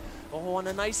trinket. Oh, and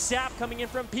a nice sap coming in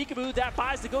from Peekaboo. That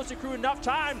buys the GOSU crew enough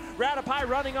time. Ratify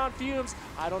running on fumes.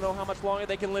 I don't know how much longer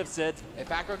they can live, Sid.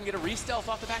 If Acro can get a re-stealth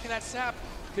off the back of that sap,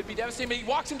 could be devastating, but he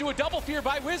walks into a double fear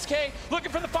by WizK,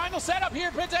 looking for the final setup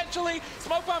here, potentially.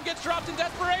 Smoke bomb gets dropped in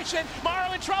desperation.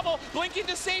 Maro in trouble, blinking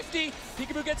to safety.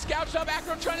 Peekaboo gets scoutched up,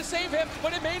 Acro trying to save him,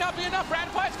 but it may not be enough.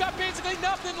 Ratify's got basically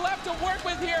nothing left to work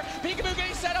with here. Peekaboo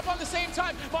getting set up on the same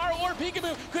time. Maro or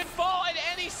Peekaboo could fall at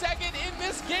any second in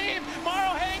this game.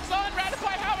 Maro hangs on.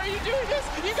 Ratify, how are you doing this?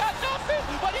 You got nothing,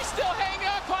 but he's still hanging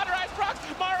on. Cauterized procs.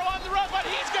 Maro on the run, but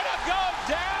he's gonna go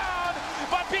down.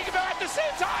 But Peekaboo at the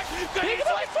same time could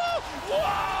easily fall.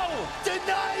 Whoa!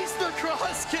 Denies the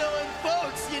cross kill, and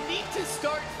folks, you need to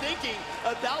start thinking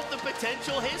about the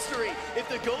potential history. If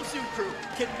the GOSU crew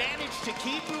can manage to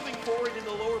keep moving forward in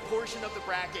the lower portion of the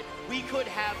bracket, we could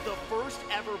have the first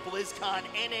ever BlizzCon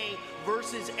NA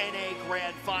versus NA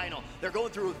Grand Final. They're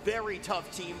going through a very tough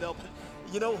team, though.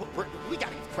 You know, we got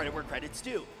to give credit where credit's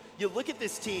due. You look at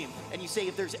this team and you say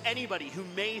if there's anybody who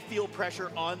may feel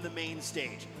pressure on the main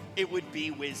stage, it would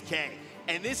be WizK.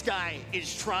 and this guy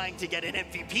is trying to get an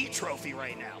MVP trophy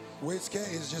right now. WizK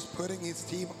is just putting his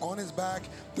team on his back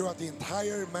throughout the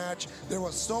entire match. There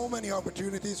was so many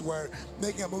opportunities where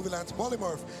making a movie lands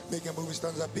polymorph, making a movie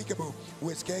stuns up peekaboo.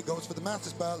 WizK goes for the master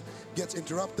spell, gets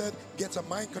interrupted, gets a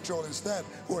mind control instead,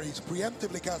 or he's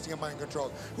preemptively casting a mind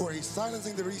control, or he's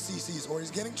silencing the re-CCs, or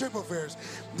he's getting triple fears.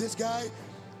 This guy,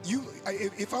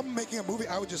 if I'm making a movie,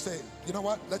 I would just say, you know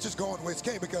what, let's just go on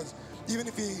WizK, because even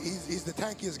if he's the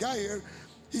tankiest guy here,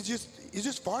 he's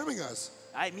just farming us.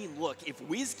 I mean, look, if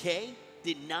WizK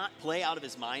did not play out of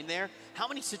his mind there, how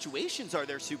many situations are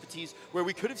there, Supatis, where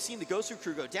we could have seen the GOSU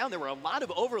crew go down? There were a lot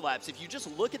of overlaps. If you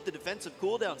just look at the defensive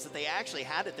cooldowns that they actually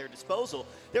had at their disposal,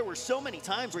 there were so many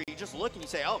times where you just look and you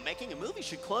say, oh, making a movie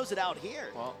should close it out here.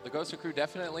 Well, the GOSU crew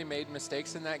definitely made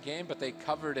mistakes in that game, but they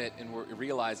covered it and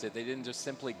realized it. They didn't just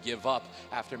simply give up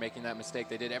after making that mistake.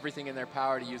 They did everything in their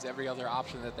power to use every other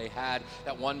option that they had.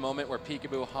 That one moment where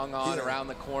Peekaboo hung on around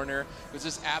the corner, it was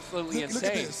just absolutely insane.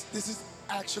 Look at this. This is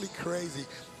actually crazy.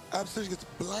 Upsturge gets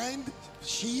blind,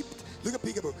 sheeped. Look at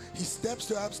Peekaboo. He steps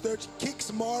to Upsturge,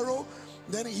 kicks Morrow,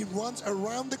 then he runs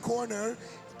around the corner,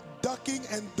 ducking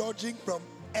and dodging from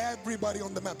everybody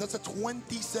on the map. That's a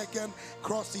 20-second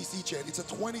cross CC chain. It's a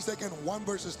 20-second 1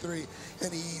 versus 3,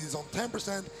 and he is on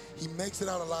 10%. He makes it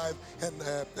out alive, and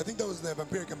I think that was the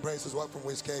Vampiric Embrace as well from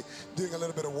WizK, doing a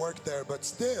little bit of work there, but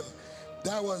still,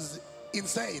 that was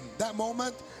insane. That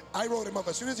moment, I wrote him up.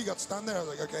 As soon as he got stunned there, I was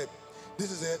like, okay,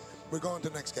 this is it. We're going to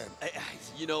the next game.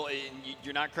 You know,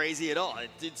 you're not crazy at all. It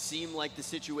did seem like the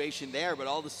situation there, but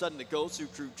all of a sudden the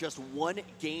GOSU crew just one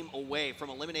game away from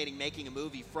eliminating making a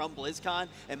movie from BlizzCon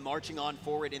and marching on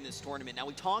forward in this tournament. Now,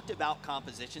 we talked about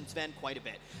composition, Sven, quite a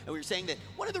bit. And we were saying that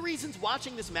one of the reasons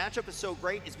watching this matchup is so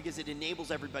great is because it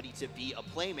enables everybody to be a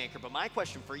playmaker. But my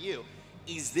question for you,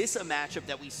 is this a matchup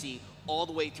that we see all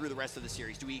the way through the rest of the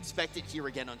series? Do we expect it here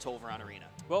again on Tolvaron Arena?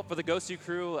 Well, for the GOSU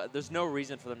crew, there's no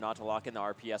reason for them not to lock in the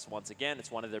RPS once again.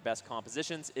 It's one of their best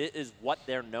compositions. It is what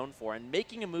they're known for. And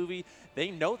making a movie,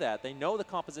 they know that. They know the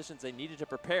compositions they needed to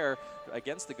prepare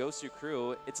against the GOSU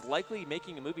crew. It's likely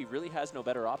making a movie really has no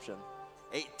better option.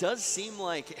 It does seem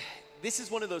like this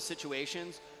is one of those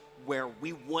situations where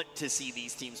we want to see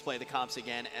these teams play the comps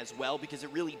again as well, because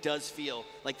it really does feel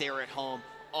like they are at home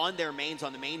on their mains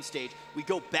on the main stage. We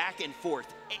go back and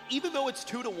forth. Even though it's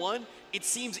 2-1, it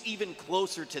seems even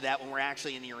closer to that when we're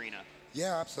actually in the arena.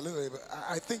 Yeah, absolutely. But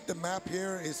I think the map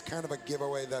here is kind of a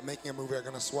giveaway that making a movie are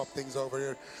going to swap things over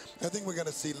here. I think we're going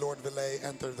to see Lord Valet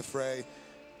enter the fray.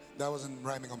 That wasn't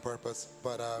rhyming on purpose,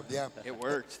 but yeah. It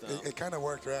worked, though. It kind of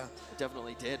worked, yeah. It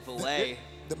definitely did. Valet.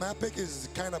 The map pick is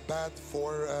kind of bad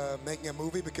for making a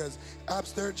movie, because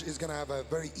Upsturge is going to have a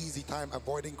very easy time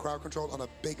avoiding crowd control on a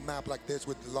big map like this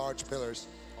with large pillars.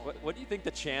 What do you think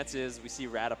the chance is we see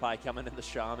Ratipi coming in the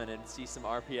Shaman and see some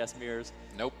RPS mirrors?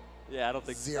 Nope. Yeah, I don't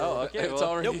think Zero. Oh, okay. It's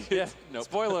already. Nope. Yeah. Nope.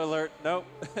 Spoiler alert. Nope.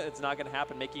 It's not going to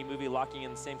happen. Making a movie, locking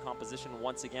in the same composition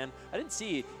once again. I didn't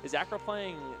see. Is Acro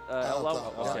playing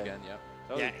LL? Okay. Again, yeah.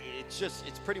 Yeah,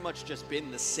 it's pretty much just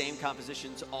been the same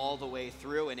compositions all the way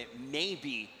through, and it may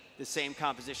be the same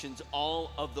compositions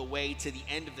all of the way to the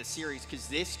end of the series, because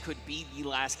this could be the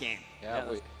last game. Yeah,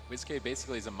 WizK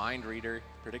basically is a mind reader,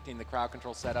 predicting the crowd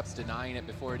control setups, denying it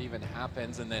before it even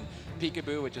happens, and then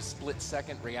Peekaboo with just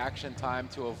split-second reaction time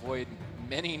to avoid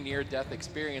many near-death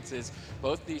experiences.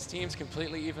 Both these teams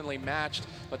completely evenly matched,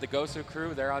 but the GOSU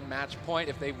crew, they're on match point.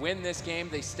 If they win this game,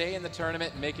 they stay in the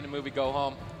tournament and making a movie go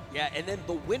home. Yeah, and then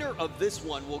the winner of this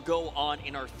one will go on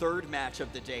in our third match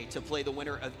of the day to play the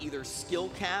winner of either Skill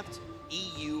Capped,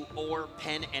 EU, or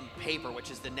Pen and Paper,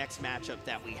 which is the next matchup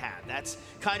that we have. That's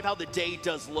kind of how the day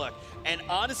does look. And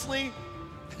honestly,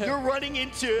 you're running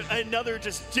into another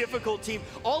just difficult team.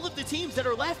 All of the teams that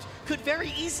are left could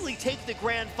very easily take the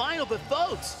grand final, but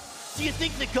folks, do you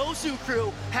think the GOSU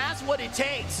crew has what it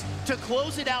takes to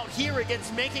close it out here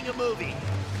against making a movie,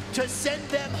 to send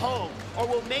them home, or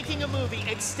will making a movie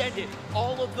extend it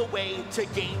all of the way to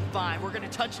Game 5? We're going to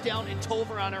touch down in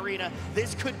Tolvaron Arena.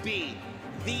 This could be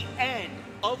the end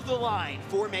of the line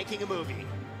for making a movie.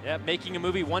 Yeah, making a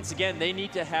movie, once again, they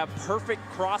need to have perfect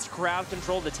cross-crowd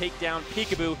control to take down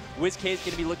Peekaboo. WizK is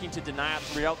going to be looking to deny it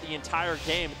throughout the entire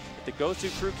game. If the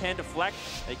GOSU crew can deflect,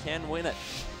 they can win it.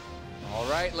 All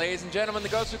right, ladies and gentlemen, the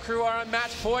GOSU crew are on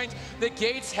match point. The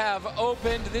gates have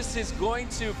opened. This is going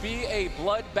to be a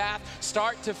bloodbath,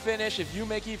 start to finish. If you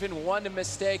make even one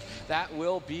mistake, that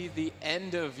will be the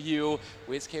end of you.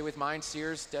 WizK with Mind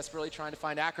Sears desperately trying to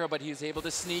find Acro, but he's able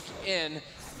to sneak in.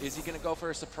 Is he going to go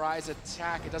for a surprise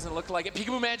attack? It doesn't look like it.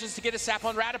 Peekaboo manages to get a sap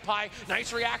on Rattapie.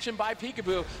 Nice reaction by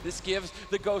Peekaboo. This gives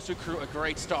the GOSU crew a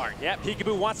great start. Yeah,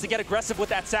 Peekaboo wants to get aggressive with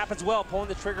that sap as well, pulling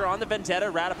the trigger on the Vendetta.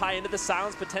 Rattapie into the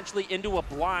silence, potentially into a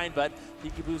blind, but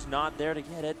Peekaboo's not there to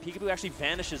get it. Peekaboo actually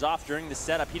vanishes off during the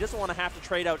setup. He doesn't want to have to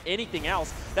trade out anything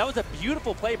else. That was a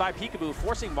beautiful play by Peekaboo,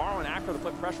 forcing Maro and Acro to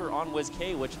put pressure on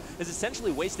WizK, which is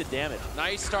essentially wasted damage.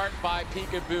 Nice start by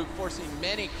Peekaboo, forcing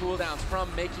many cooldowns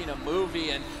from making a movie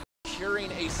and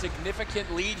securing a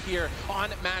significant lead here on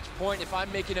match point. If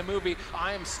I'm making a movie,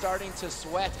 I am starting to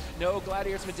sweat. No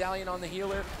Gladiator's Medallion on the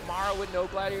healer. Maro with no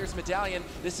Gladiator's Medallion.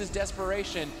 This is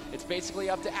desperation. It's basically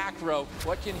up to Acro.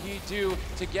 What can he do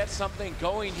to get something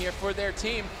going here for their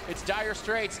team? It's dire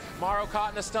straits. Maro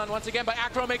caught in a stun once again, but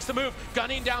Acro makes the move,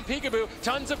 gunning down Peekaboo.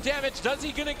 Tons of damage. Is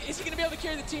he gonna be able to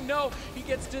carry the team? No, he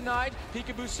gets denied.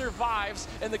 Peekaboo survives,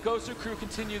 and the GOSU crew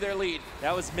continue their lead.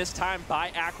 That was mistimed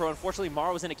by Acro. Unfortunately,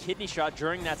 Maro was in a kidney shot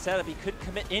during that setup. He couldn't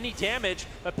commit any damage,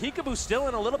 but Peekaboo still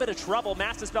in a little bit of trouble.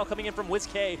 Master Spell coming in from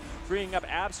WizK, freeing up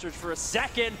Absurge for a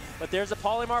second, but there's a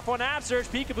polymorph on Absurge.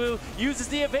 Peekaboo uses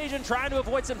the evasion, trying to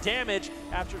avoid some damage.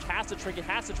 Absurge has to trinket,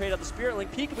 has to trade out the Spirit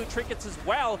Link. Peekaboo trinkets as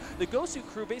well. The GOSU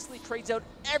crew basically trades out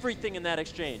everything in that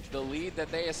exchange. The lead that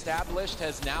they established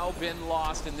has now been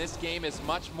lost, and this game is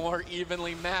much more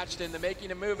evenly matched in the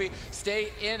making a movie.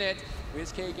 Stay in it.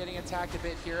 WizK getting attacked a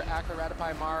bit here. Acro,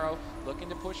 Rattapie, Maro looking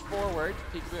to push forward.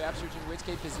 Peekaboo, Absurge, and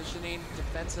WizK positioning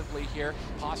defensively here,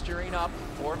 posturing up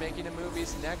for making a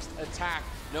movie's next attack.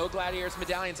 No Gladiators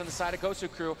Medallions on the side of GOSU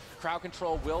crew. Crowd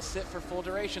control will sit for full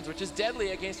durations, which is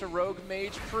deadly against a rogue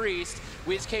mage priest.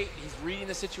 WizK, he's reading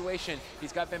the situation.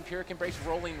 He's got Vampiric Embrace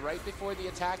rolling right before the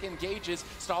attack engages,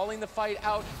 stalling the fight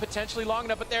out potentially long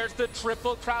enough, but there's the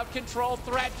triple crowd control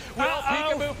threat. Will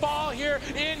Peekaboo fall here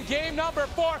in game number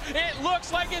 4? It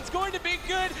looks like it's going to be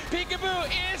good. Peekaboo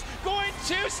is going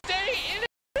to stay in it.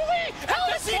 Really?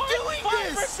 How is he doing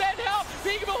this? 5% health.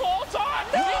 Peekaboo holds on.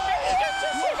 No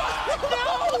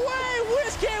way!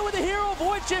 WizK with a hero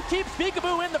void chip keeps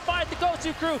Peekaboo in the fight. The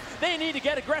GOSU crew, they need to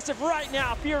get aggressive right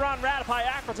now. Fear on Rattapie.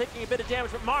 Acro taking a bit of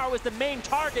damage, but Maro is the main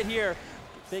target here.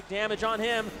 Big damage on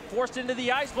him, forced into the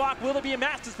ice block. Will there be a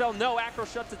Master Spell? No, Acro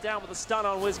shuts it down with a stun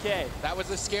on WizK. That was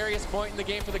the scariest point in the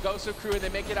game for the GOSU crew, and they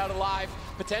make it out alive.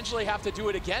 Potentially have to do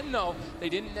it again, though. They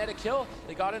didn't net a kill.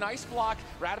 They got an ice block.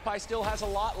 Rattapie still has a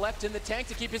lot left in the tank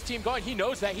to keep his team going. He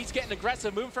knows that. He's getting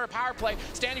aggressive, moving for a power play,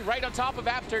 standing right on top of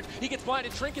Absurge. He gets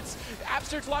blinded, trinkets.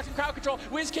 Absurge locked in crowd control.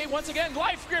 WizK once again,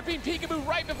 life gripping Peekaboo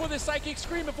right before the Psychic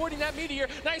Scream, avoiding that meteor.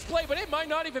 Nice play, but it might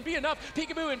not even be enough.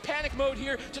 Peekaboo in panic mode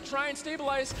here to try and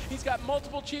stabilize. He's got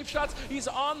multiple cheap shots. He's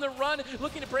on the run,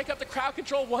 looking to break up the crowd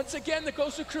control. Once again, the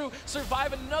GOSU crew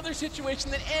survive another situation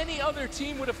that any other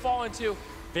team would have fallen to.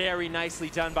 Very nicely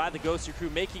done by the GOSU crew.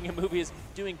 Making a movie is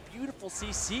doing beautiful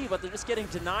CC, but they're just getting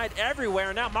denied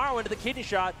everywhere. Now Maro into the kidney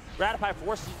shot. Rattapie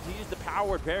forced to use the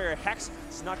powered barrier. Hex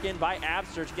snuck in by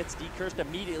Absurge, gets decursed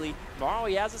immediately. Maro,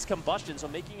 he has his combustion, so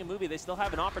making a movie, they still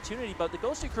have an opportunity, but the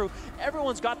GOSU crew,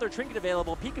 everyone's got their trinket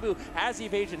available. Peekaboo has the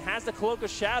evasion, has the Cloak of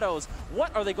Shadows.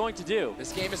 What are they going to do?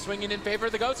 This game is swinging in favor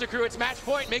of the GOSU crew. It's match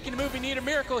point. Making a movie need a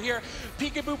miracle here.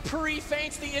 Peekaboo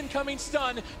pre-feints the incoming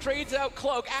stun, trades out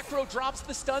Cloak. Acro drops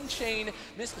the stun chain.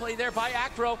 Misplay there by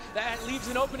Acro. That leaves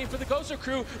an opening for the GOSU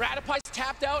crew. Rattapie's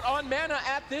tapped out on mana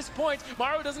at this point.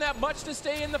 Maro doesn't have much to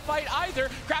stay in the fight either.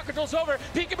 Crowd control's over.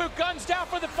 Peekaboo guns down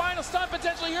for the final stun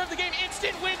potentially here of the game.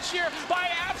 Instant win shear by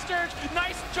Absurge.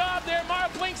 Nice job there. Maro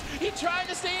blinks. He tried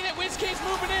to stay in it. WizK's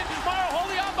moving in. Maro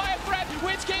holding on by a thread.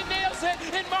 WizK nails it,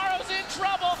 and Maro's in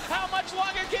trouble. How much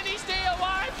longer can he stay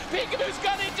alive? Peekaboo's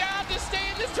gunning down to stay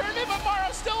in this tournament, but Maro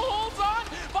still holds on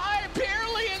by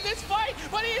barely in this fight,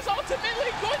 but he is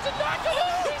ultimately going to knock him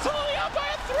out. He's holding on by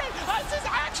a thread. This is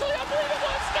actually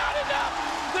unbelievable. It's not enough.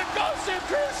 The GOSU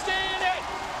crew stay in it.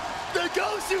 The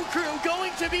GOSU crew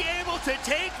going to be able to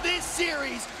take this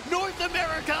series. North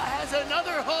America has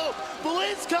another hope.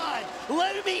 BlizzCon,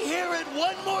 let me hear it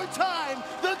one more time.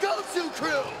 The GOSU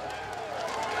crew.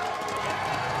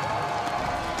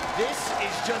 This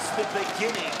is just the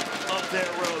beginning of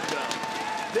their road, though.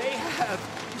 They have,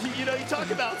 you know, you talk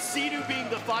about Sidu being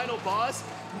the final boss.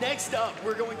 Next up,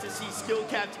 we're going to see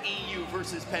skill-capped EU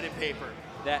versus pen and paper.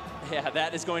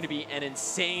 That is going to be an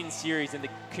insane series, and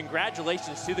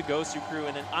congratulations to the GOSU crew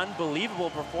and an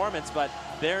unbelievable performance, but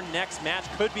their next match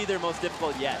could be their most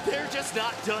difficult yet. They're just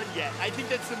not done yet. I think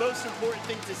that's the most important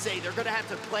thing to say. They're going to have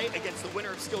to play against the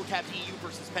winner of skill-capped EU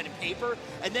versus pen and paper,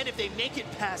 and then if they make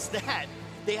it past that,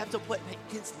 they have to play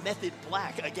against Method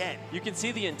Black again. You can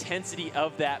see the intensity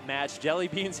of that match.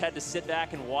 Jellybeans had to sit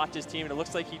back and watch his team, and it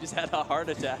looks like he just had a heart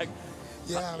attack.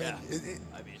 Yeah,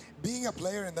 I mean, being a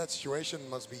player in that situation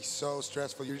must be so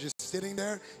stressful. You're just sitting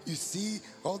there, you see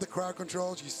all the crowd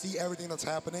controls, you see everything that's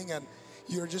happening, and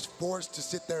you're just forced to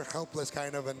sit there helpless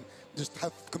kind of and just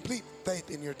have complete faith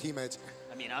in your teammates.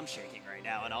 I mean, I'm shaking right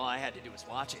now, and all I had to do was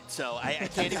watch it. So I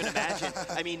can't even imagine.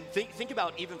 I mean, think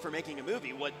about even for making a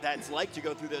movie, what that's like to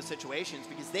go through those situations,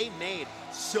 because they made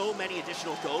so many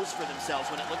additional goals for themselves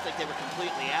when it looked like they were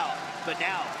completely out. But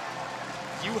now,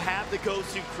 you have the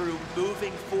GOSU crew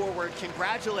moving forward.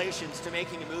 Congratulations to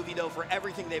making a movie, though, for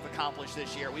everything they've accomplished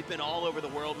this year. We've been all over the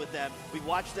world with them. We've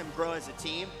watched them grow as a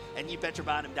team, and you bet your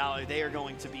bottom dollar they are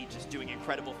going to be just doing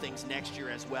incredible things next year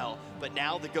as well. But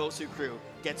now the GOSU crew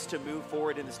gets to move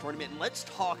forward in this tournament, and let's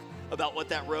talk about what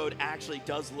that road actually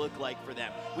does look like for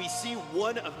them. We see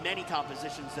one of many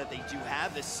compositions that they do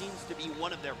have. This seems to be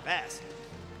one of their best.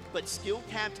 But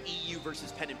skill-capped EU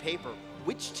versus pen and paper,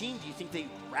 which team do you think they'd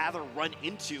rather run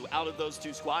into out of those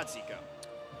two squads, Zico?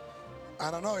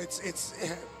 I don't know. It's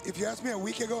if you asked me a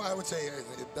week ago, I would say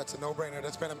that's a no-brainer.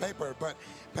 That's pen and paper. But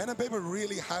pen and paper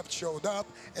really have showed up,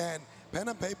 and pen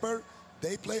and paper,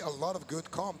 they play a lot of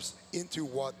good comps into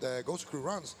what the GOSU crew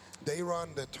runs. They run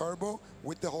the turbo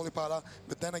with the Holy Pala,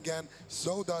 but then again,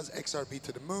 so does XRB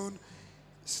to the moon.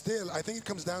 Still, I think it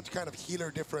comes down to kind of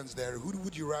healer difference there. Who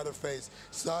would you rather face,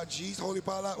 Saji's Holy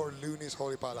Pala or Looney's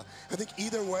Holy Pala? I think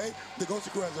either way, the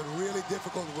GOSU crew has a really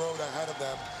difficult road ahead of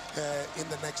them in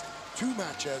the next 2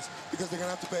 matches, because they're going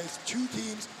to have to face 2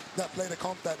 teams that play the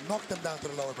comp that knocked them down to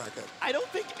the lower bracket. I don't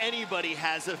think anybody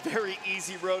has a very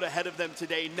easy road ahead of them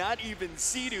today, not even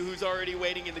Sidu, who's already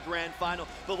waiting in the grand final.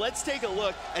 But let's take a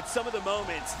look at some of the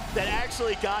moments that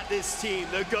actually got this team,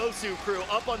 the GOSU crew,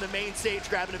 up on the main stage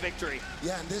grabbing a victory.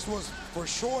 Yeah, and this was for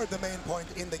sure the main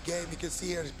point in the game. You can see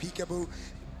here Peekaboo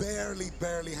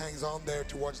barely hangs on there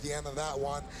towards the end of that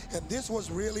one. And this was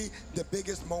really the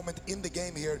biggest moment in the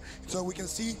game here. So we can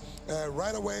see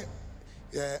right away,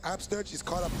 Absturge is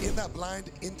caught up in that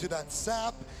blind into that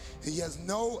sap. He has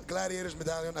no Gladiator's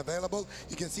Medallion available.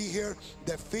 You can see here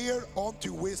the fear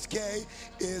onto WizK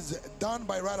is done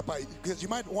by Ratapai, because you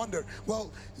might wonder,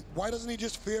 well, why doesn't he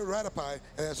just fear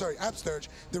Absturge?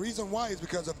 The reason why is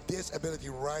because of this ability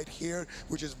right here,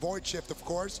 which is Void Shift, of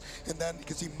course. And then you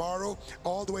can see Maro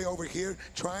all the way over here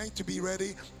trying to be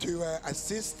ready to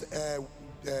assist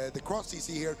the cross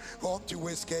CC here onto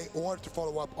WizK or to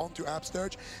follow up onto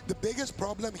Absturge. The biggest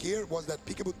problem here was that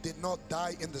Peekaboo did not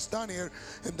die in the stun here,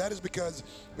 and that is because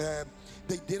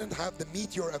they didn't have the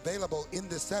Meteor available in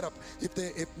this setup. If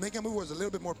Megamoo was a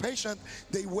little bit more patient,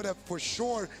 they would have for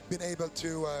sure been able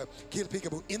to kill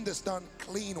Peekaboo in the stun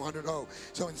clean 100-0.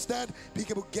 So instead,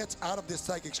 Peekaboo gets out of this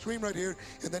Psychic Scream right here,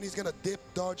 and then he's gonna dip,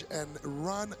 dodge, and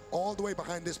run all the way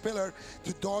behind this pillar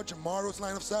to dodge Maro's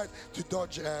line of sight, to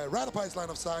dodge Ratapai's line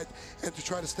of sight, and to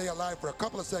try to stay alive for a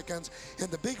couple of seconds. And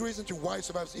the big reason to why he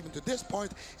survives even to this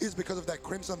point is because of that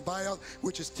Crimson Vial,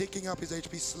 which is ticking up his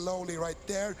HP slowly right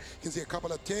there. You can see a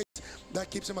couple of ticks. That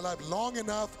keeps him alive long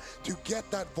enough to get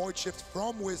that Void Shift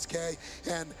from WizK,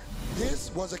 and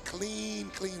this was a clean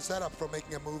setup for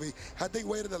making a movie. Had they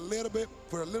waited a little bit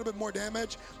for a little bit more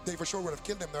damage, they for sure would have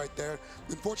killed him right there.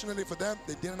 Unfortunately for them,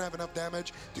 they didn't have enough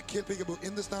damage to kill Peekaboo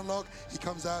in the stun lock. He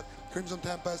comes out, Crimson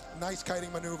Tempest, nice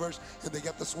kiting maneuvers, and they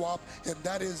get the swap, and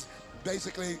that is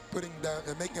basically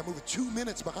making a movie 2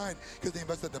 minutes behind, because they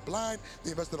invested the blind,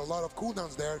 they invested a lot of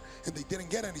cooldowns there, and they didn't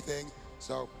get anything.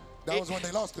 So that was when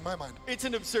they lost, in my mind. It's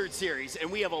an absurd series,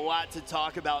 and we have a lot to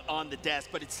talk about on the desk,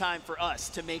 but it's time for us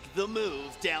to make the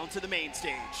move down to the main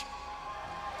stage.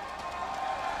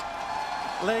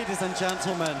 Ladies and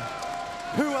gentlemen,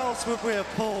 who else would we have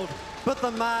pulled but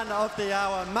the man of the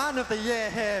hour, man of the year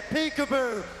here?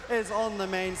 Peekaboo is on the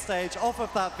main stage off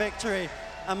of that victory.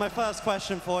 And my first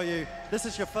question for you, this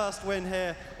is your first win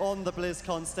here on the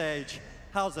BlizzCon stage.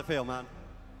 How's it feel, man?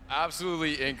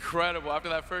 Absolutely incredible. After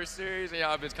that first series, yeah,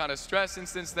 I've been kind of stressing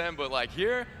since then, but like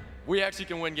here, we actually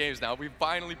can win games now. We've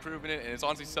finally proven it, and it's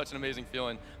honestly such an amazing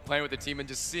feeling playing with the team and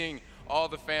just seeing all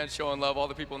the fans showing love, all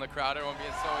the people in the crowd, everyone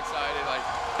being so excited. Like,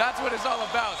 that's what it's all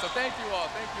about. So thank you all,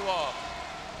 thank you all.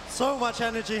 So much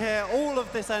energy here, all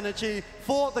of this energy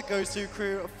for the GOSU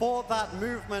crew, for that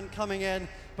movement coming in.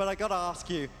 But I gotta ask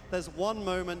you, there's one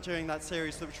moment during that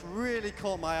series which really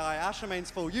caught my eye.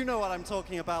 Ashermain's Fall, you know what I'm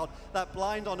talking about. That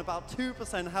blind on about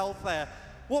 2% health there.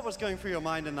 What was going through your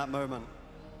mind in that moment?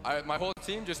 My whole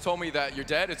team just told me that you're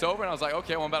dead, it's over, and I was like,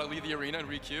 okay, well, I'm about to leave the arena and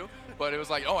re-queue. But it was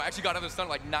like, oh, I actually got another stun,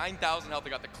 like 9,000 health. I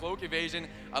got the cloak evasion,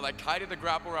 I like kited the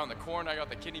grapple around the corner, I got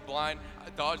the kidney blind, I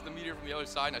dodged the meteor from the other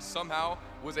side, and I somehow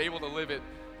was able to live it.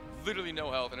 Literally no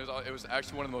health, and it was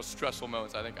actually one of the most stressful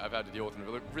moments I think I've had to deal with in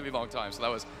a really long time. So that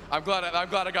was, I'm glad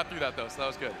I got through that though, so that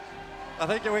was good. I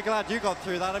think we're glad you got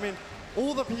through that. I mean,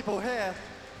 all the people here,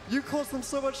 you caused them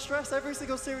so much stress. Every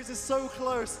single series is so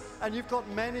close, and you've got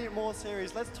many more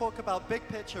series. Let's talk about big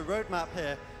picture roadmap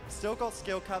here. Still got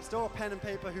skill cap, still a pen and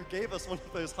paper who gave us one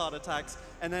of those heart attacks.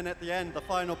 And then at the end, the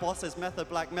final bosses, Method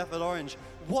Black, Method Orange.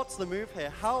 What's the move here?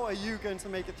 How are you going to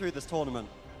make it through this tournament?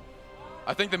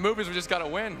 I think the move is we just got to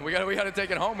win. We got to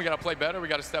take it home. We got to play better. We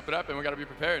got to step it up, and we got to be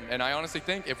prepared. And I honestly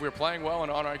think if we're playing well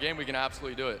and on our game, we can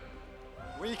absolutely do it.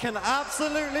 We can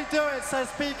absolutely do it, says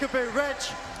Peekaboo.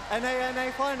 Rich,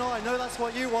 NA final. I know that's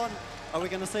what you want. Are we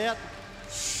going to see it?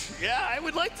 Yeah, I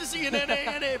would like to see an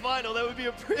NA final. That would be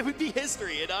it would be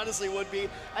history. It honestly would be.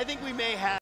 I think we may have